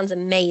this sounds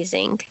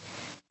amazing.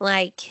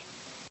 Like,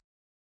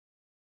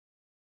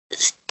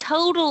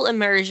 total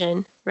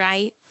immersion,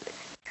 right?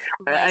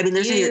 I mean,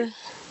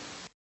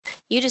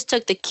 you just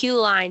took the queue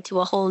line to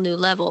a whole new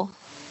level.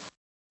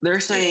 They're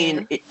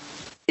saying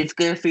it's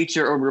going to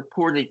feature a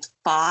reported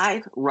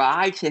 5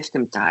 ride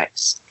system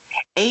types,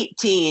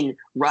 18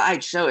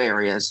 ride show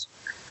areas,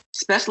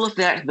 special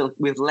effects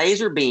with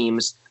laser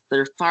beams that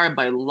are fired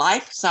by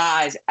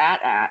life-size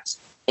AT-ATs,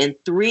 and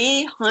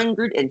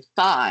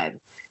 305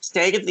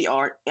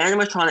 state-of-the-art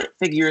animatronic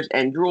figures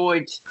and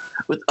droids,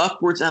 with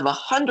upwards of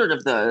 100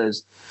 of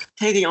those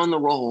taking on the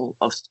role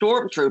of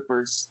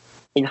stormtroopers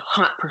in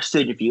hot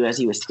pursuit of you as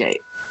you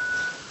escape.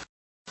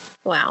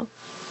 Wow.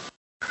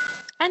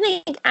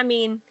 I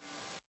mean,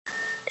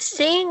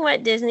 seeing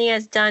what Disney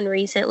has done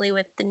recently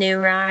with the new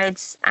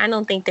rides, I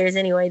don't think there's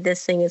any way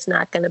this thing is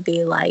not going to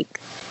be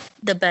like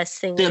the best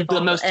thing they've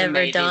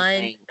ever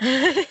done.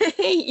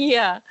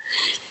 Yeah.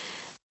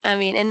 I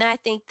mean, and I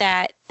think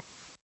that,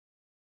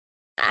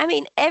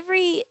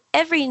 every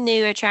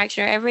new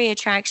attraction or every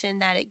attraction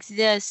that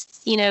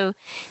exists,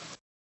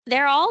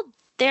 they're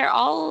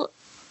all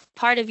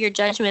part of your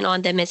judgment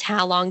on them is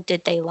how long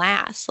did they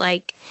last.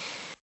 Like,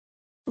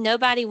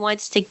 nobody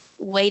wants to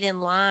wait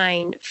in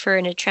line for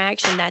an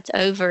attraction that's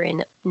over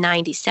in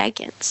 90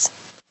 seconds.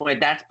 Wait,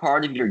 that's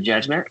part of your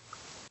judgment?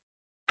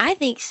 I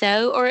think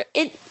so. Or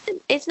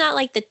it's not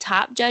like the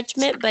top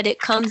judgment, but it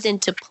comes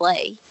into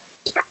play.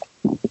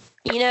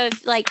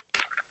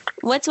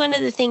 what's one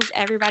of the things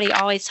everybody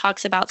always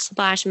talks about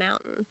Splash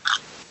Mountain?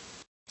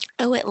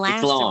 Oh, it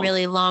lasts a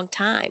really long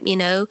time. You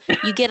know,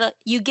 you get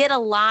a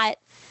lot.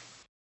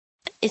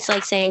 It's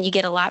like saying you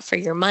get a lot for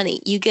your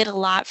money. You get a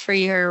lot for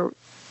your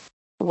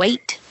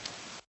weight.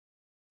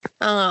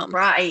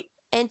 Right.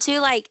 And two,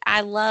 like,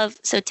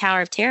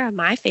 Tower of Terror,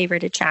 my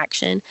favorite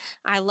attraction.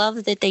 I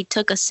love that they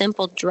took a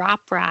simple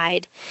drop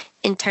ride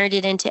and turned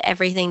it into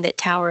everything that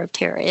Tower of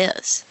Terror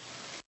is.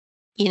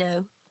 You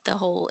know, the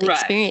whole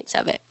experience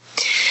of it.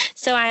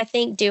 So I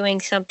think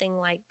doing something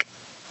like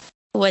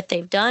what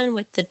they've done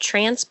with the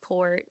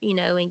transport, you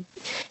know, and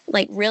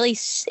like really,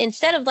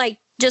 instead of like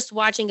just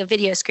watching a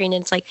video screen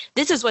and it's like,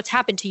 this is what's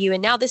happened to you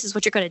and now this is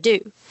what you're going to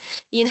do.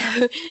 You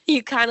know,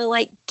 you kind of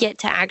like get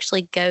to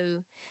actually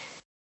go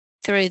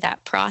through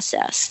that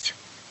process.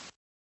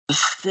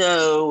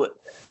 So,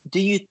 do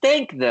you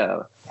think,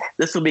 though,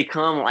 this will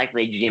become like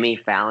the Jimmy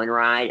Fallon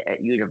ride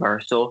at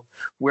Universal,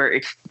 where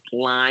it's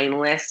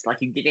lineless?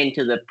 Like, you get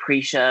into the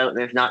pre-show, and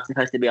there's not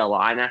supposed to be a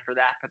line after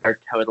that, but there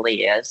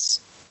totally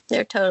is.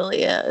 There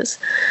totally is.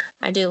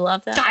 I do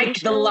love that. Like,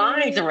 the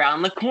line's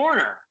around the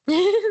corner.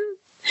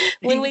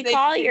 When we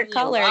call your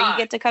color, you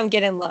get to come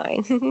get in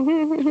line.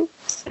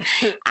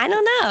 I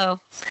don't know.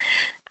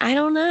 I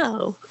don't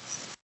know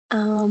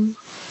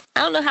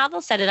how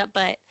they'll set it up,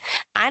 but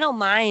I don't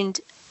mind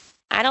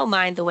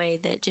the way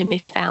that Jimmy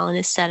Fallon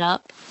is set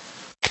up.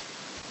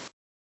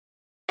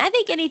 I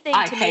think anything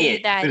I hate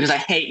it because I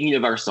hate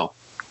Universal.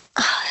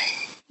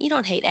 You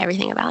don't hate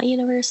everything about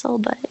Universal,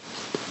 but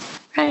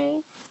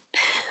right.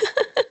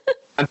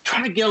 I'm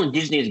trying to get on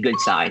Disney's good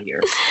side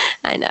here.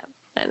 I know.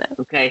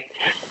 Okay.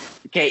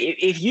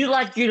 If you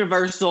like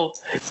Universal,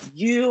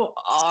 you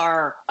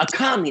are a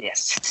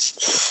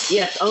communist.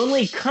 Yes,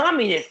 only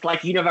communists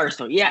like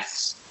Universal.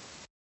 Yes.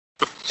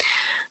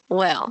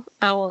 Well,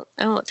 I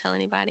won't tell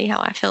anybody how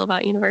I feel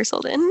about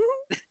Universal then.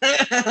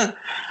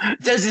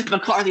 Joseph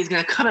McCarthy is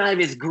going to come out of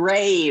his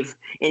grave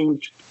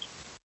and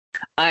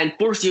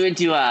force you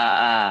into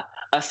a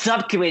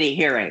subcommittee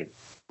hearing.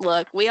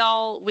 Look, we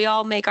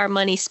all make our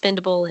money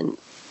spendable in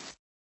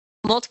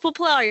multiple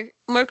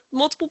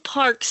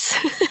parks.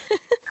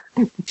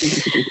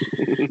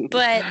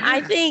 But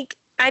I think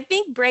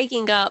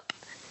breaking up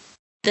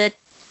the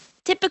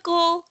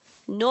typical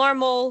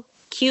normal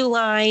queue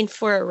line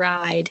for a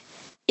ride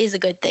is a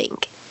good thing.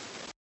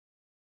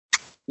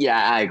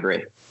 Yeah, I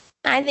agree.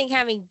 I think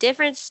having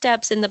different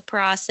steps in the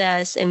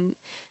process and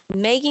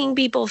making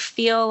people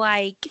feel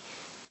like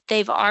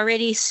they've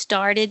already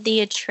started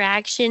the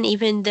attraction,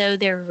 even though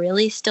they're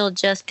really still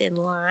just in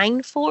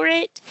line for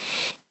it,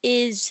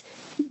 is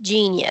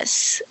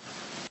genius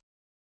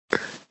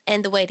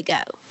and the way to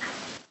go.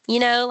 You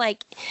know,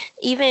 like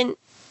even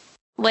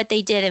what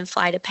they did in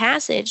Flight of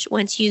Passage,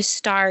 once you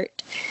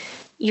start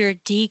your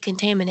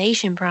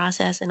decontamination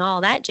process and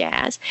all that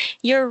jazz,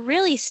 you're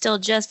really still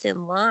just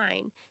in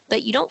line,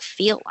 but you don't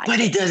feel like it. But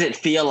it doesn't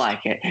feel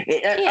like it.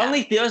 It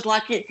only feels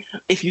like it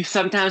if you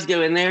sometimes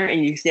go in there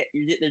and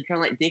they're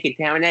trying to like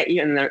decontaminate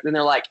you, and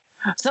they're like,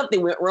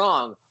 something went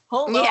wrong.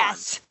 Hold on.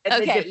 Yes.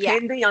 And okay.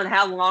 Depending on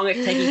how long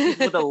it's taking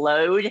people to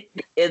load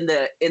in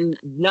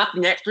not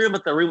the next room,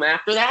 but the room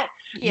after that,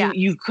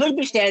 you could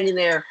be standing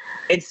there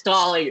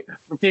installing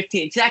for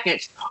 15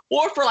 seconds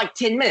or for like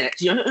 10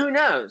 minutes. You know, who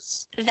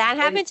knows? That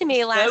happened to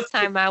me last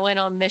time I went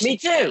on Mission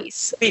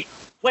Space.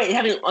 Wait,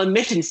 having on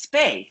Mission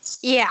Space?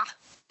 Yeah.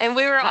 And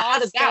we were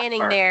all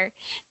standing there.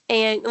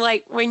 And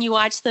like when you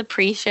watch the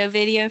pre-show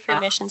video for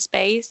Mission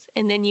Space,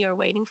 and then you are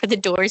waiting for the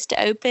doors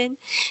to open,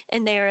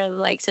 and they were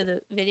like, so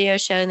the video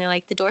show, and they're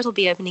like, the doors will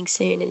be opening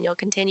soon, and you'll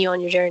continue on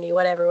your journey,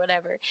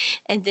 whatever.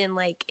 And then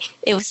like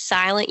it was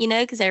silent, you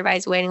know, because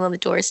everybody's waiting on the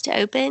doors to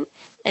open,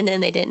 and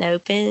then they didn't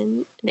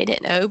open,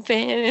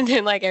 and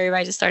then like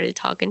everybody just started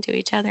talking to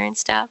each other and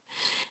stuff,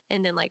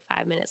 and then like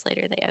 5 minutes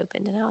later they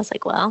opened, and I was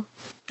like, well,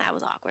 that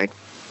was awkward.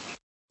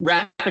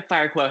 Rapid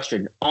fire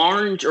question: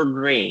 orange or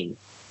green?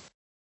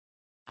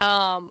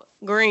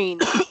 Green.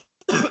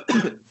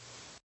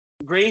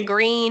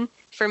 Green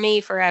for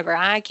me forever.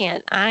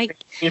 Green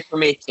for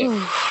me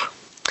too.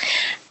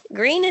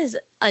 Green is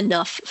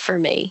enough for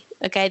me.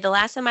 Okay, the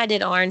last time I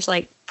did orange,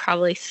 like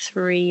probably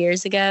 3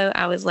 years ago,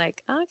 I was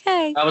like,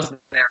 okay. I was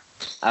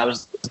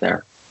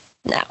there.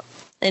 No,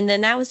 and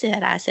then that was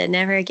it. I said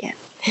never again.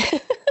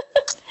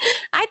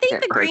 I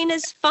think the green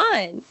is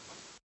fun.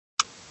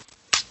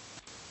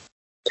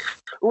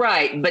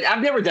 Right, but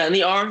I've never done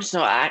the orange,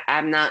 so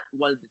I'm not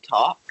one to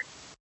talk.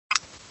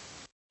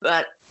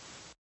 But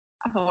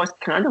I've always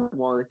kind of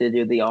wanted to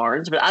do the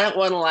orange, but I don't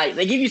want to, like,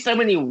 they give you so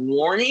many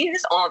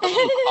warnings on the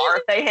little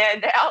card they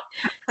hand out.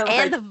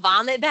 And the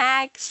vomit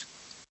bags.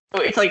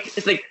 It's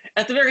like,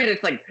 at the very end,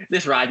 it's like,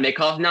 this ride may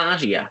cause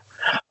nausea,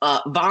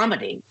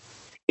 vomiting,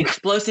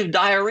 explosive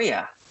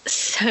diarrhea.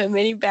 So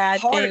many bad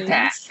heart things.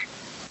 Attack,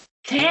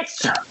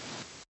 cancer.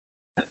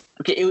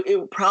 Okay,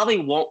 it probably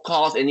won't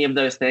cause any of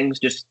those things,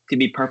 just to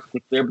be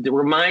perfectly clear, but it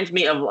reminds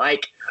me of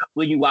like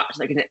when you watch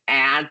like an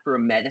ad for a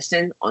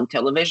medicine on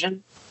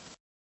television.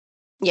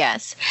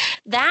 Yes.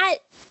 That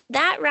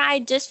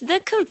ride, just the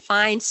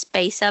confined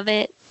space of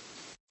it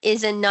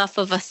is enough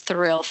of a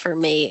thrill for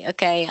me.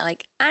 Okay.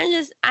 Like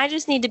I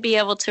just need to be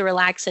able to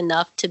relax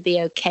enough to be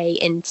okay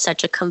in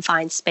such a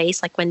confined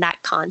space. Like when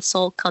that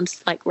console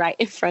comes like right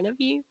in front of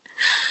you.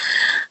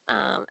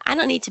 I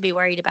don't need to be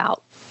worried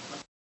about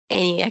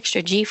any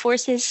extra G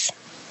forces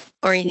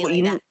or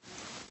anything like that.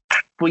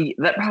 Well,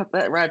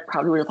 that ride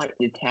probably would have like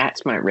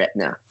detached my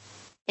retina.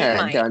 It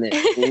might. Done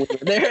it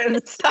there in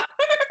the summer.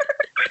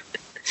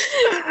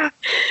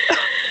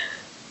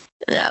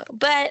 No,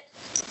 but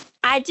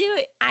I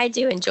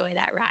do enjoy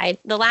that ride.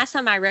 The last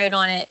time I rode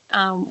on it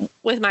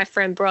with my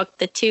friend Brooke,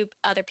 the two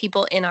other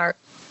people in our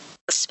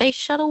space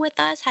shuttle with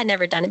us had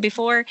never done it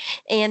before,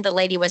 and the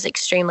lady was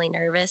extremely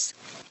nervous.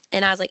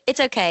 And I was like, "It's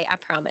okay, I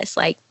promise.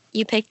 Like,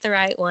 you picked the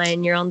right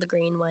one. You're on the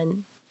green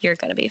one. You're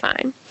gonna be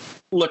fine."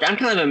 Look, I'm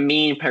kind of a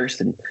mean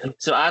person,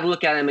 so I'd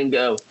look at him and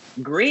go,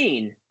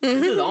 "Green,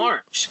 this is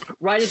orange."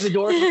 Right as the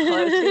doors were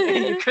closing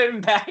and you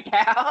couldn't back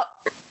out.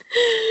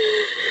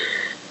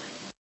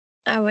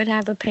 I would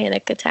have a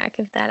panic attack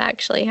if that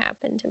actually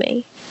happened to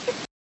me.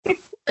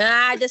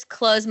 I just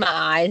close my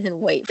eyes and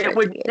wait for it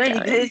to be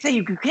done. They say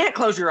you can't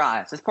close your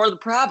eyes. That's part of the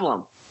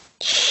problem.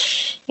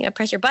 You gotta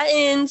press your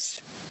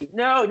buttons.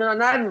 No,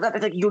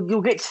 not like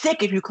you'll get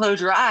sick if you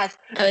close your eyes.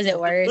 Oh, is it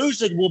worse? The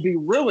illusion will be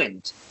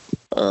ruined.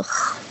 Ugh.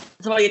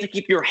 That's why you have to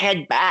keep your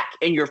head back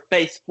and your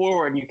face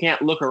forward and you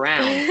can't look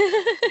around.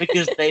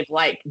 Because they've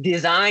like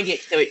designed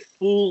it so it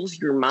fools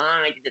your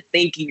mind into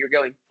thinking you're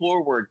going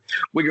forward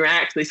when you're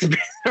actually spinning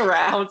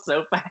around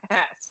so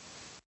fast.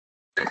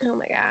 Oh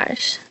my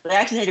gosh. They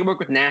actually had to work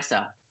with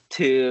NASA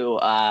to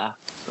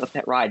put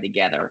that ride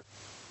together.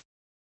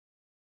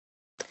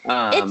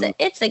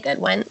 It's a good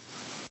one.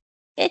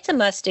 It's a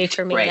must do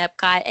for me at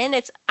Epcot, and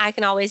I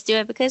can always do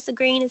it because the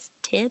green is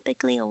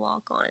typically a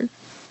walk on.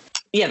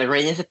 Yeah, the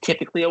green is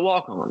typically a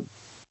walk on.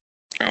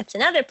 That's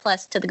another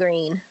plus to the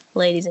green,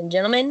 ladies and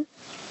gentlemen.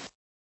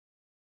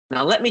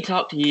 Now let me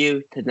talk to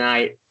you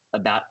tonight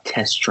about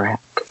Test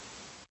Track.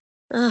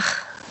 Ugh.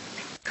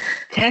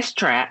 Test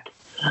Track.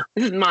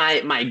 This is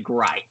my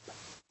gripe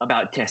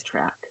about Test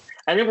Track.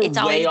 I never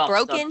it's way off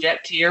broken?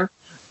 subject here.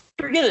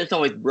 Forget it's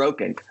always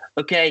broken.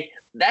 Okay,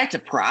 that's a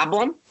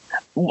problem.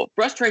 What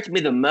frustrates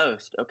me the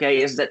most,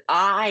 okay, is that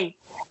I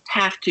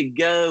have to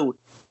go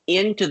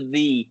into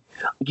you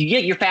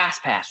get your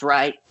fast pass,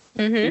 right?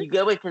 Mm-hmm. You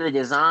go into the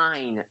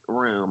design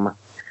room,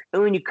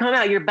 and when you come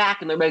out, you're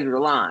back in the regular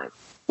line.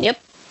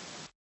 Yep.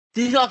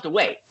 So you still have to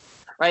wait,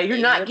 right? You're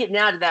not getting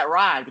out of that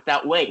ride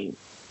without waiting.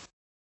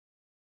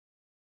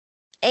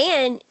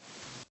 And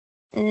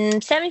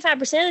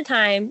 75% of the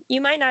time,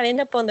 you might not end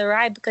up on the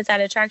ride because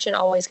that attraction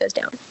always goes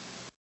down.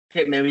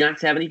 Okay, maybe not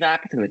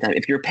 75% of the time.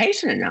 If you're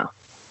patient enough,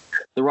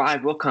 the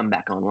ride will come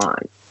back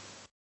online.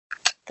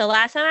 The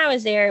last time I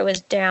was there, it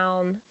was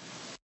down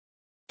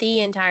the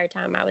entire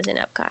time I was in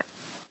Epcot.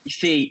 You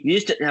see, you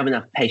just didn't have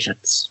enough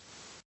patience.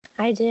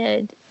 I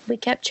did. We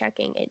kept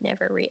checking. It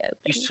never reopened.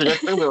 You should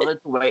have been willing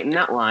to wait in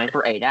that line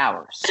for 8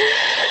 hours.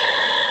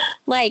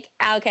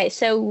 Okay,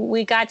 so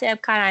we got to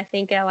Epcot, I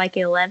think, at like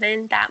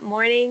 11 that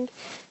morning.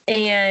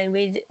 And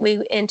we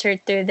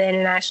entered through the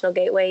International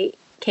Gateway,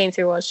 came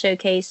through World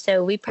Showcase.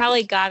 So we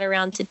probably got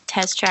around to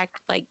Test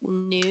Track like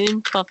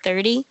noon,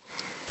 12:30.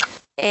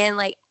 And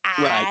like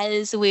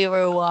as we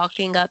were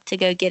walking up to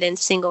go get in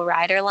single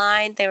rider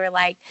line, they were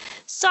like,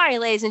 "Sorry,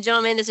 ladies and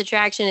gentlemen, this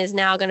attraction is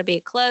now going to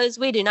be closed.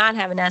 We do not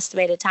have an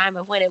estimated time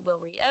of when it will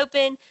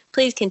reopen.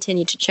 Please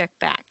continue to check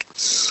back."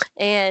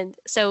 And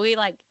so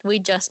we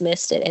just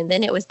missed it, and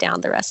then it was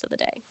down the rest of the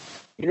day.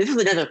 This is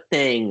another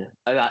thing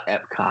about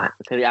Epcot.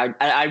 Okay,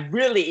 I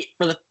really,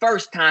 for the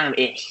first time,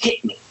 it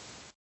hit me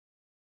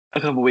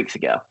a couple weeks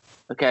ago.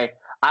 Okay,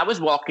 I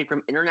was walking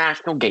from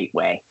International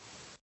Gateway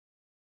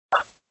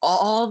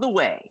all the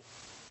way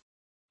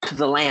to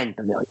the Land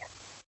Pavilion.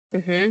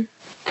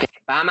 Mm-hmm.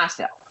 By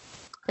myself.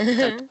 So,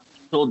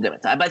 so I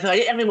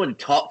didn't have anyone to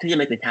talk to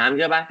make the time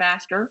go by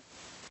faster.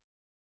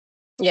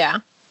 Yeah.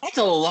 That's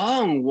a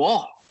long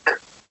walk.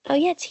 Oh,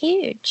 yeah, it's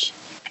huge.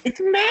 It's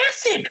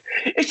massive.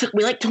 It took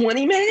me like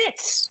 20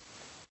 minutes.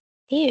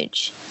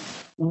 Huge.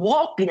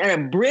 Walking at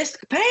a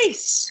brisk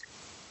pace.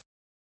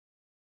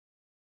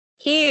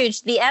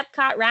 Huge. The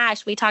Epcot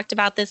rash, we talked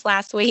about this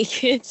last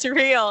week. It's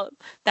real.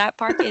 That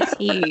park is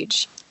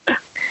huge.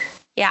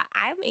 Yeah,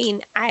 I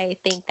mean, I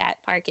think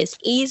that park is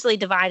easily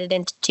divided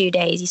into 2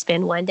 days. You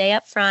spend 1 day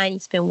up front, you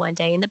spend 1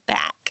 day in the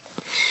back.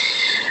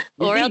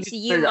 Or else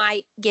you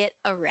might get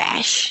a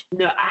rash.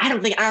 No, I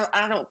don't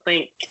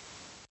think.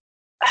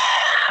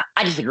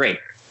 I disagree.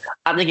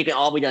 I think it can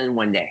all be done in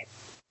 1 day.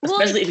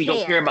 Especially if you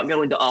don't care about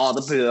going to all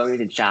the pavilions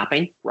and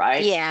shopping,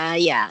 right?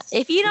 Yeah.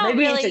 If you don't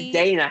maybe it's a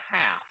day and a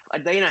half. A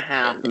day and a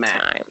half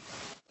max.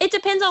 It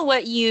depends on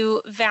what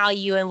you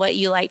value and what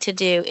you like to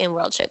do in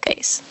World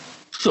Showcase.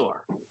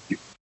 Sure.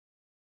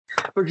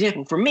 For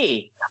example, for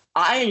me,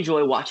 I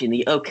enjoy watching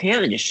the O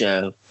Canada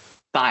show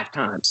 5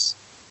 times.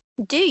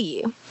 Do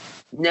you?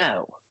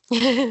 No.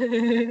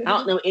 I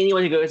don't know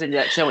anyone who goes into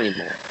that show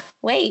anymore.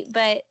 Wait,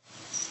 but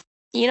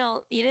you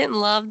didn't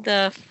love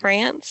the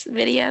France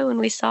video when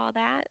we saw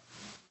that?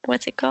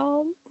 What's it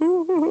called?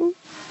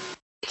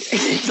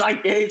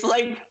 It's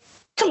like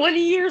 20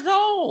 years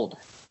old.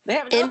 They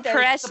haven't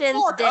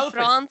Impressions de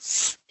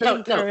France.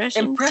 No,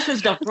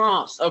 Impressions de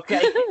France,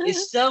 okay,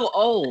 is so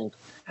old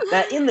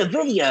that in the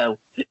video,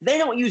 they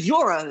don't use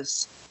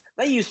euros.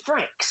 They use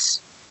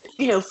francs.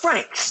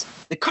 Francs,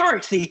 the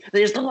currency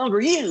that is no longer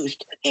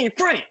used in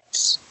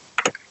France.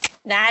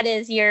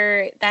 That's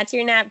your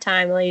nap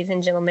time, ladies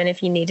and gentlemen,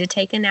 if you need to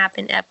take a nap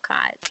in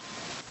Epcot.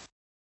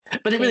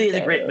 But it really is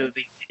a great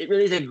movie. It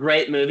really is a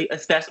great movie,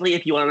 especially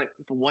if you want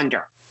to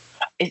wonder.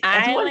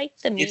 I like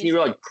the Disney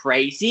World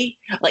crazy.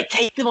 Like,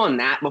 take them on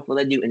that before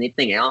they do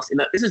anything else.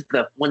 And this is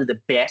one of the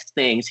best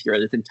things here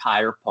in this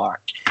entire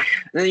park.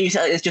 And then you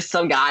say it's just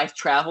some guy's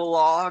travel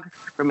log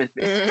from his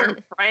visit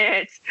to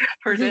France,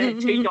 presented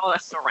to you on a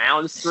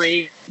surround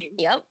screen.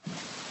 Yep.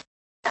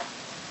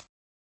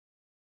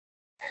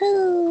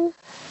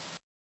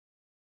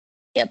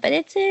 Yeah, but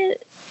it's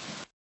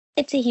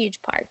a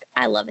huge park.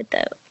 I love it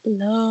though.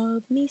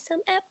 Love me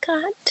some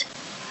Epcot.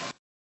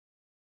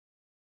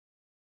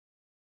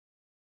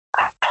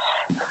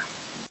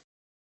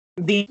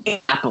 The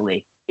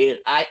Napoli is,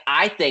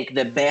 I think,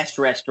 the best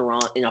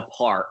restaurant in a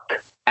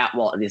park at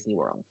Walt Disney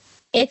World.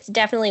 It's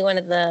definitely one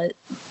of the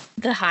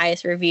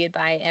highest reviewed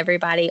by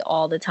everybody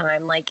all the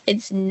time. Like,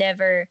 it's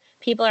never,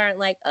 people aren't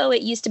like, oh,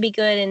 it used to be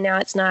good and now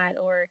it's not,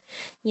 or,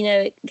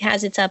 it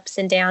has its ups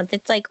and downs.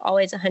 It's like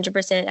always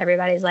 100%.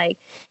 Everybody's like,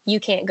 you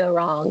can't go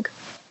wrong.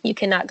 You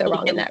cannot go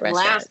wrong in that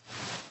restaurant.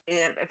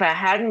 If I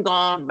hadn't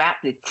gone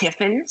back to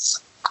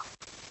Tiffin's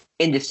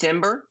in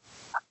December,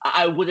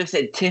 I would have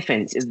said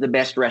Tiffin's is the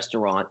best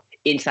restaurant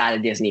inside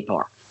a Disney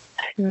park.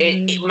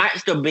 It might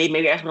still be.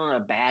 Maybe I was on a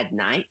bad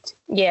night.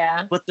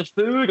 Yeah. But the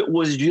food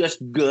was just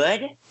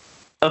good.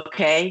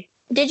 Okay.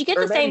 Did you get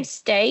the same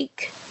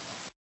steak?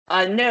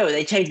 No,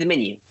 they changed the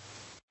menu.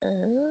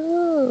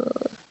 Oh.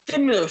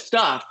 Similar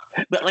stuff,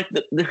 but like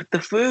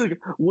the food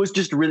was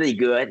just really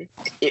good.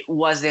 It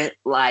wasn't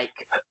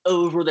like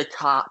over the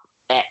top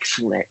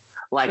excellent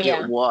like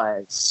it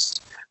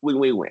was when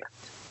we went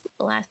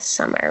last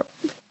summer.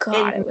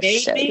 God, it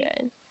was so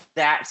good.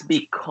 That's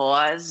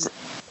because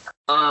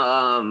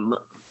I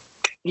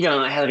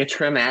had like a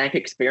traumatic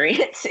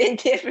experience in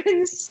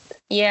Tiffin's.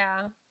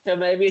 Yeah. So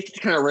maybe it's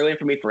just kind of ruined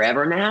for me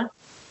forever now.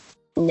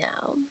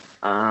 No.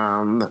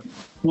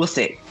 We'll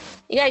see.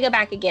 You gotta go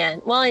back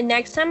again. Well, and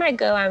next time I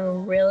go,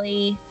 I'm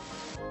really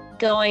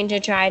going to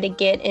try to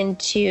get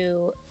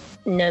into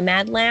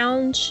Nomad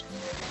Lounge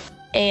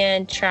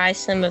and try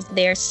some of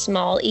their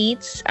small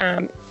eats.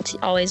 It's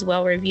always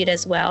well reviewed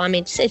as well. I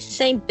mean, it's the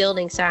same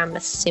building, so I'm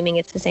assuming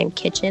it's the same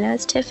kitchen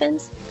as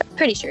Tiffin's.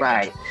 Pretty sure.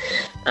 Right.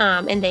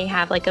 And they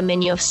have like a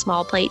menu of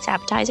small plates,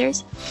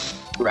 appetizers.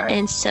 Right.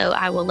 And so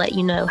I will let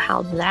you know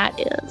how that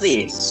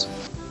is.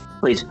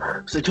 Please.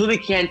 So Tui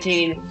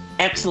Canteen,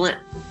 excellent.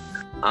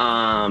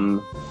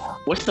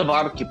 What's the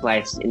barbecue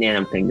place in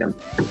Animal Kingdom?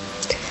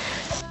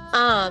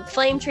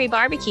 Flame Tree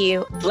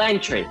Barbecue. Flame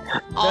Tree.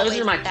 Those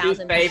are my 2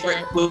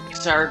 favorite food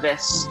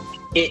service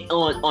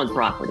on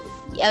property.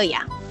 Oh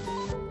yeah,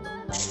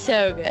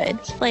 so good.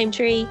 Flame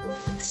Tree,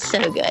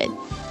 so good.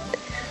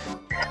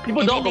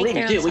 People don't believe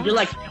it too. When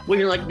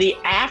you're like the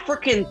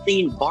African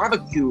themed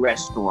barbecue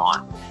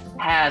restaurant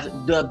has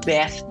the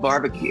best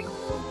barbecue.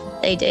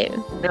 They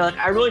do. They're like,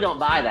 I really don't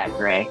buy that,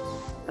 Gray.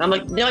 And I'm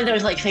like, no,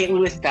 there's like St.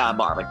 Louis style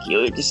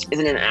barbecue. It just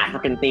isn't an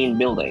African themed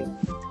building.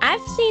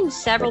 I've seen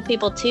several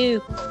people too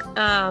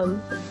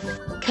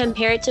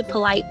compare it to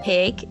Polite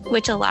Pig,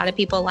 which a lot of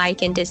people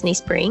like in Disney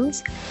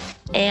Springs.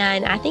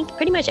 And I think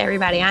pretty much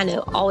everybody I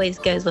know always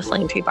goes with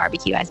Flame Tree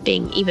Barbecue as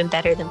being even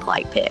better than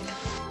Polite Pig.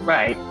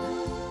 Right.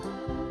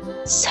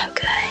 So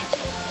good.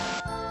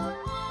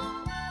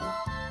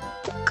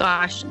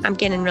 Gosh, I'm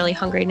getting really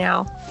hungry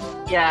now.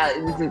 Yeah,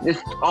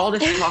 all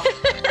this talk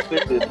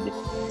food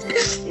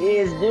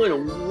is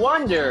doing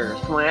wonders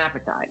for my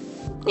appetite.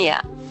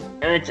 Yeah.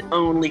 And it's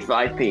only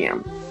 5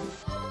 p.m.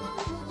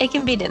 It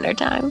can be dinner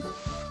time.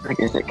 I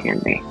guess it can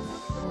be.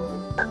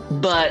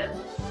 But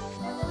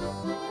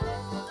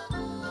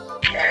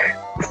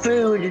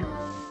food,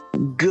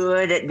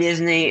 good at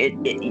Disney.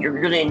 You're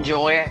going to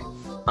enjoy it.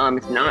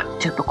 It's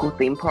not typical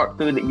theme park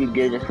food that you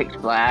get at Six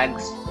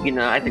Flags.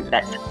 I think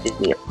that's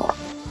Disney park.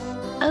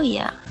 Oh,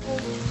 yeah.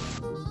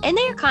 And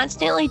they're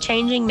constantly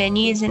changing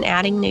menus and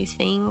adding new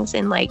things,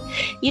 and like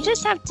you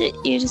just have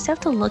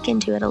to look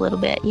into it a little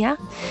bit. Yeah,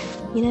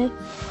 you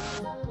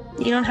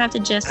don't have to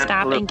just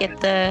stop and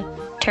get the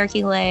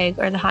turkey leg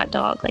or the hot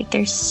dog. Like,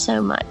 there's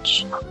so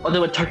much.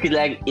 Although a turkey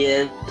leg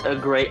is a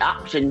great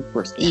option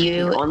for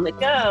you on the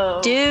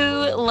go.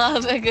 Do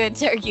love a good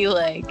turkey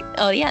leg.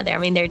 Oh yeah,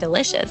 they're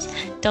delicious.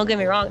 Don't get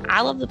me wrong.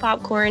 I love the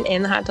popcorn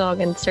and the hot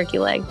dog and the turkey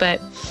leg, but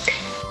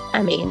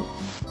I mean,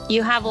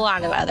 you have a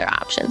lot of other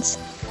options.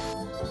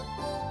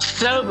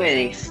 So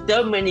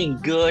many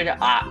good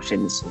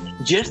options.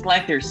 Just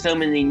like there's so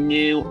many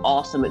new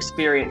awesome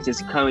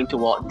experiences coming to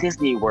Walt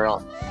Disney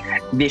World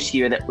this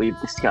year that we've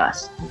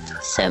discussed.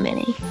 So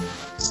many.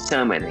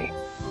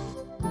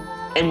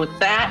 And with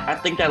that, I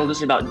think that'll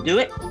just about do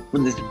it for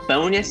this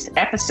bonus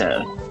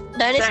episode.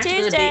 Bonus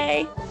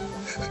Tuesday.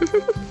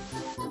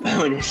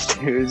 Bonus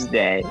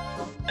Tuesday.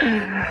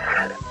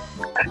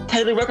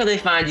 Taylor, where can they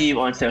find you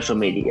on social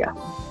media?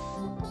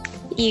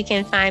 You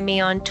can find me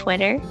on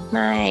Twitter.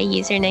 My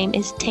username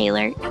is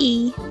Taylor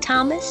E.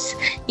 Thomas.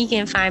 You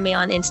can find me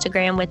on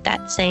Instagram with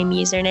that same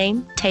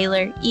username,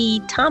 Taylor E.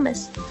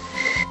 Thomas.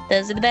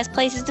 Those are the best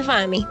places to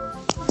find me.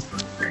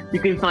 You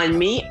can find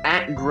me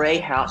at Gray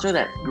Hauser.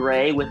 That's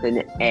Gray with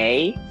an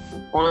A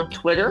on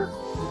Twitter.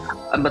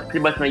 That's pretty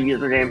much my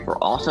username for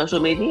all social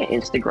media,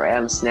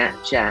 Instagram,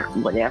 Snapchat,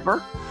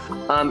 whatever.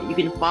 You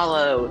can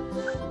follow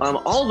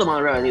all of the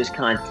Monorail News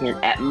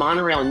content at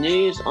Monorail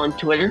News on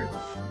Twitter.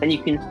 And you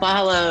can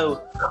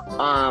follow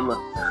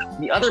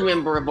the other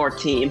member of our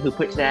team who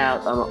puts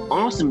out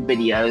awesome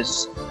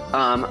videos,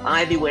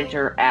 Ivy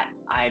Winter, at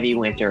Ivy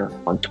Winter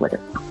on Twitter.